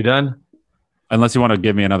 You done? Unless you want to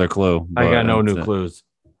give me another clue. I got no new clues.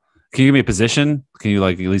 Can you give me a position? Can you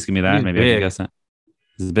at least give me that? Maybe I can guess that.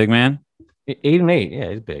 Is he a big man? 8 and 8. Yeah,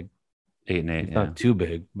 he's big. 8 and 8. He's not too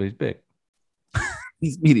big, but he's big.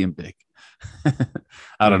 He's medium big.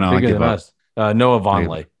 I don't know. Bigger than us. Noah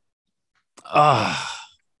Vonleh. Oh,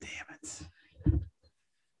 damn it.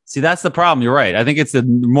 See, that's the problem. You're right. I think it's the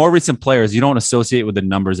more recent players you don't associate with the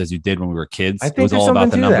numbers as you did when we were kids. I think it was all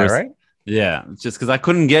about the numbers, right? Yeah, just because I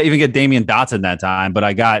couldn't even get Damian Dotson that time, but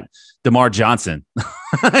I got DeMar Johnson.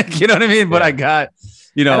 You know what I mean? Yeah. But I got,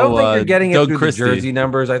 I don't think you're getting it through the jersey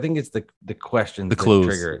numbers. I think it's the questions, the clues,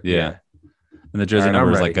 trigger it. Yeah. And the jersey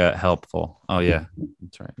number is helpful. Oh yeah,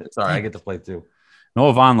 that's right. Sorry, I get to play too.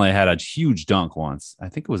 Noah Vonleh had a huge dunk once. I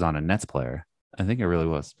think it was on a Nets player. I think it really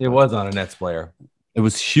was. It was on a Nets player. It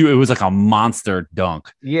was huge. It was like a monster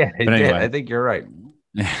dunk. Yeah, but anyway. I think you're right.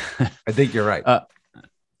 I think you're right.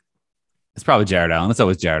 It's probably Jared Allen. It's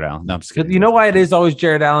always Jared Allen. No, I'm just kidding. You know why it is always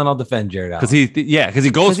Jared Allen? I'll defend Jared Allen. Because he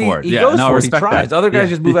goes for it. He goes for it. He tries. Other guys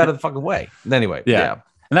just move out of the fucking way. Anyway, yeah.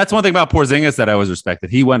 And that's one thing about Porzingis that I always respected.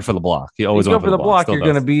 He went for the block. He always went for the block. You're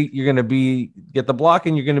gonna get the block,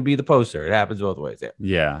 and you're gonna be the poster. It happens both ways.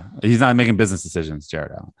 Yeah. He's not making business decisions,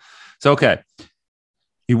 Jared Allen. So okay.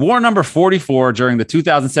 He wore number 44 during the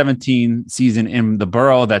 2017 season in the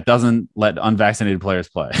borough that doesn't let unvaccinated players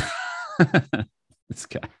play. This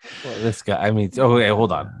guy. I mean, okay,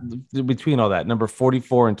 hold on. Between all that, number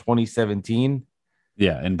 44 in 2017.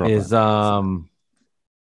 Yeah, in Brooklyn is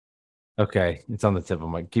okay. It's on the tip of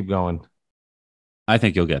my. Keep going. I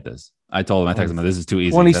think you'll get this. I told him, I texted him, this is too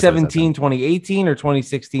easy. 2017, 2018, or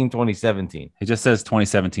 2016, 2017? He just says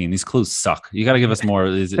 2017. These clues suck. You got to give us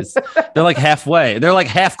more. They're like halfway. They're like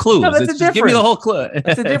half clues. No, that's a difference. Give me the whole clue.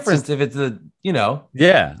 That's the difference if it's a,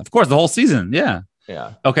 Yeah, of course, the whole season. Yeah.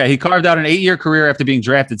 Yeah. Okay, he carved out an 8-year career after being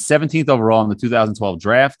drafted 17th overall in the 2012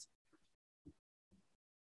 draft.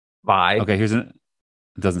 By. Okay, it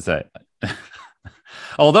doesn't say.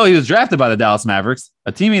 Although he was drafted by the Dallas Mavericks,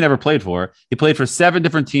 a team he never played for, he played for 7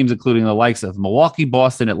 different teams, including the likes of Milwaukee,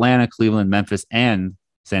 Boston, Atlanta, Cleveland, Memphis, and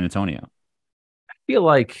San Antonio. I feel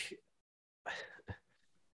like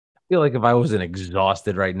if I wasn't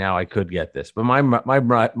exhausted right now, I could get this, but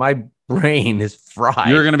my brain is fried.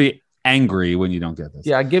 You're going to be angry when you don't get this.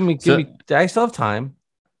 Yeah, give me. I still have time.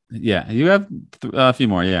 Yeah, you have a few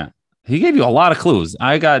more. Yeah, he gave you a lot of clues.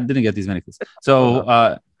 Didn't get these many clues.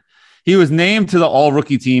 So he was named to the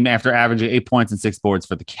All-Rookie team after averaging 8 points and 6 boards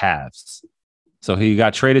for the Cavs. So he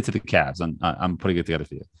got traded to the Cavs. I'm putting it together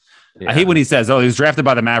for you. Yeah. I hate when he says, "Oh, he was drafted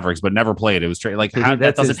by the Mavericks, but never played." It was traded. Like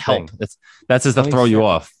that doesn't help. That's just to throw you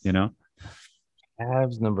off.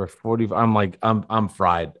 Cavs number 40. I'm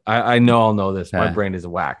fried. I know I'll know this. My brain is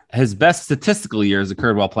whack. His best statistical years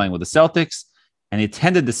occurred while playing with the Celtics, and he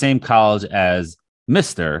attended the same college as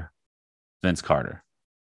Mr. Vince Carter.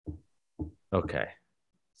 Okay.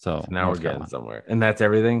 So now we're getting somewhere. And that's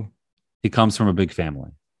everything? He comes from a big family.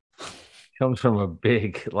 Comes from a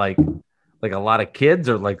big, like a lot of kids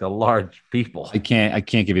or like a large people? I can't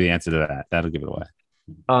give you the answer to that. That'll give it away.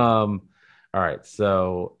 All right.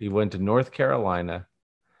 So he went to North Carolina,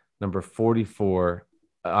 number 44.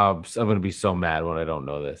 I'm going to be so mad when I don't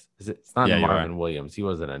know this. It's not Marvin Williams. He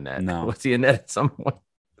wasn't a net. No. Was he a net at some point?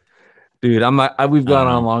 Dude, I'm not. We've gone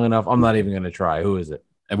on long enough. I'm not even going to try. Who is it?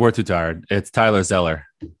 And we're too tired. It's Tyler Zeller.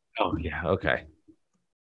 Oh yeah. Okay.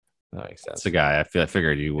 That makes sense. It's a guy I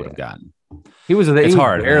figured you would have gotten. He was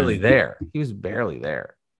barely there. He was barely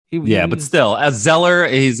there. But still, as Zeller,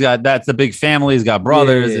 that's a big family. He's got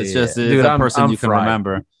brothers. It's just a person you can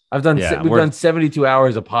remember. We've done 72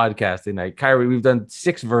 hours of podcasting night. Kyrie, we've done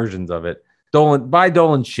 6 versions of it. Buy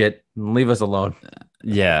Dolan shit and leave us alone.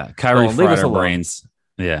 Yeah, Kyrie fried our brains.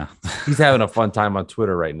 Yeah, he's having a fun time on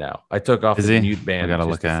Twitter right now. I took off the mute band. I gotta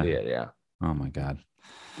look at it. Yeah. Oh my god.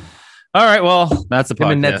 All right, well, that's the podcast.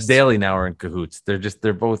 Him and Nets Daily now are in cahoots. They're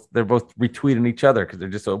both retweeting each other because they're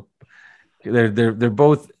just so they're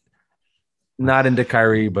both not into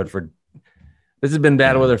Kyrie, but this has been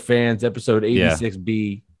Bad Weather Fans, episode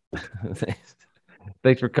 86B.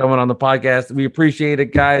 Thanks for coming on the podcast. We appreciate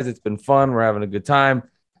it, guys. It's been fun. We're having a good time.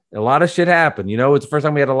 A lot of shit happened. It's the first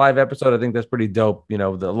time we had a live episode. I think that's pretty dope. The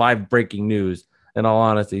live breaking news, in all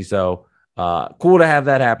honesty. So cool to have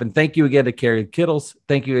that happen. Thank you again to Kerry Kittles.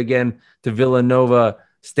 Thank you again to Villanova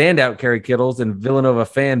standout Kerry Kittles and Villanova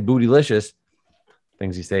fan Bootylicious.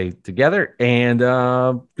 Things you say together, and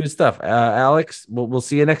good stuff. Alex, we'll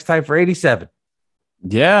see you next time for 87.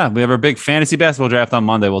 Yeah, we have our big fantasy basketball draft on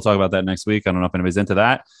Monday. We'll talk about that next week. I don't know if anybody's into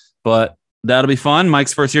that, but that'll be fun.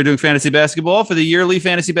 Mike's first year doing fantasy basketball for the yearly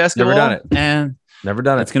fantasy basketball. Never done it. And never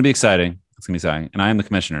done it. It's going to be exciting. It's going to be exciting. And I am the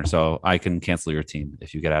commissioner, so I can cancel your team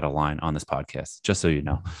if you get out of line on this podcast, just so you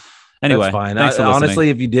know. Anyway, that's fine. Honestly,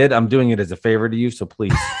 if you did, I'm doing it as a favor to you, so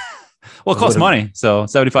please. Well, it costs money, so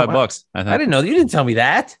 $75. I didn't know. You didn't tell me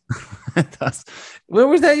that. It does. Where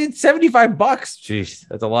was that? $75. Jeez,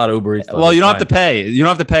 that's a lot of Uber Eats. Well, you don't have to pay. You don't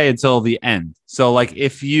have to pay until the end. So, like,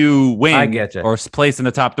 if you win or place in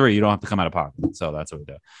the top 3, you don't have to come out of pocket. So that's what we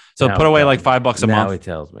do. So put away like $5 a month. Now he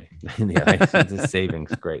tells me. Yeah, the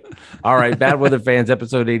savings. Great. All right, Bad Weather Fans,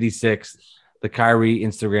 episode 86, the Kyrie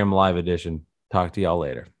Instagram Live edition. Talk to y'all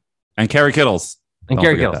later. And Kerry Kittles.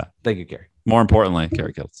 Kerry Kittles. Thank you, Kerry. More importantly,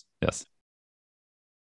 Kerry Kittles. Yes.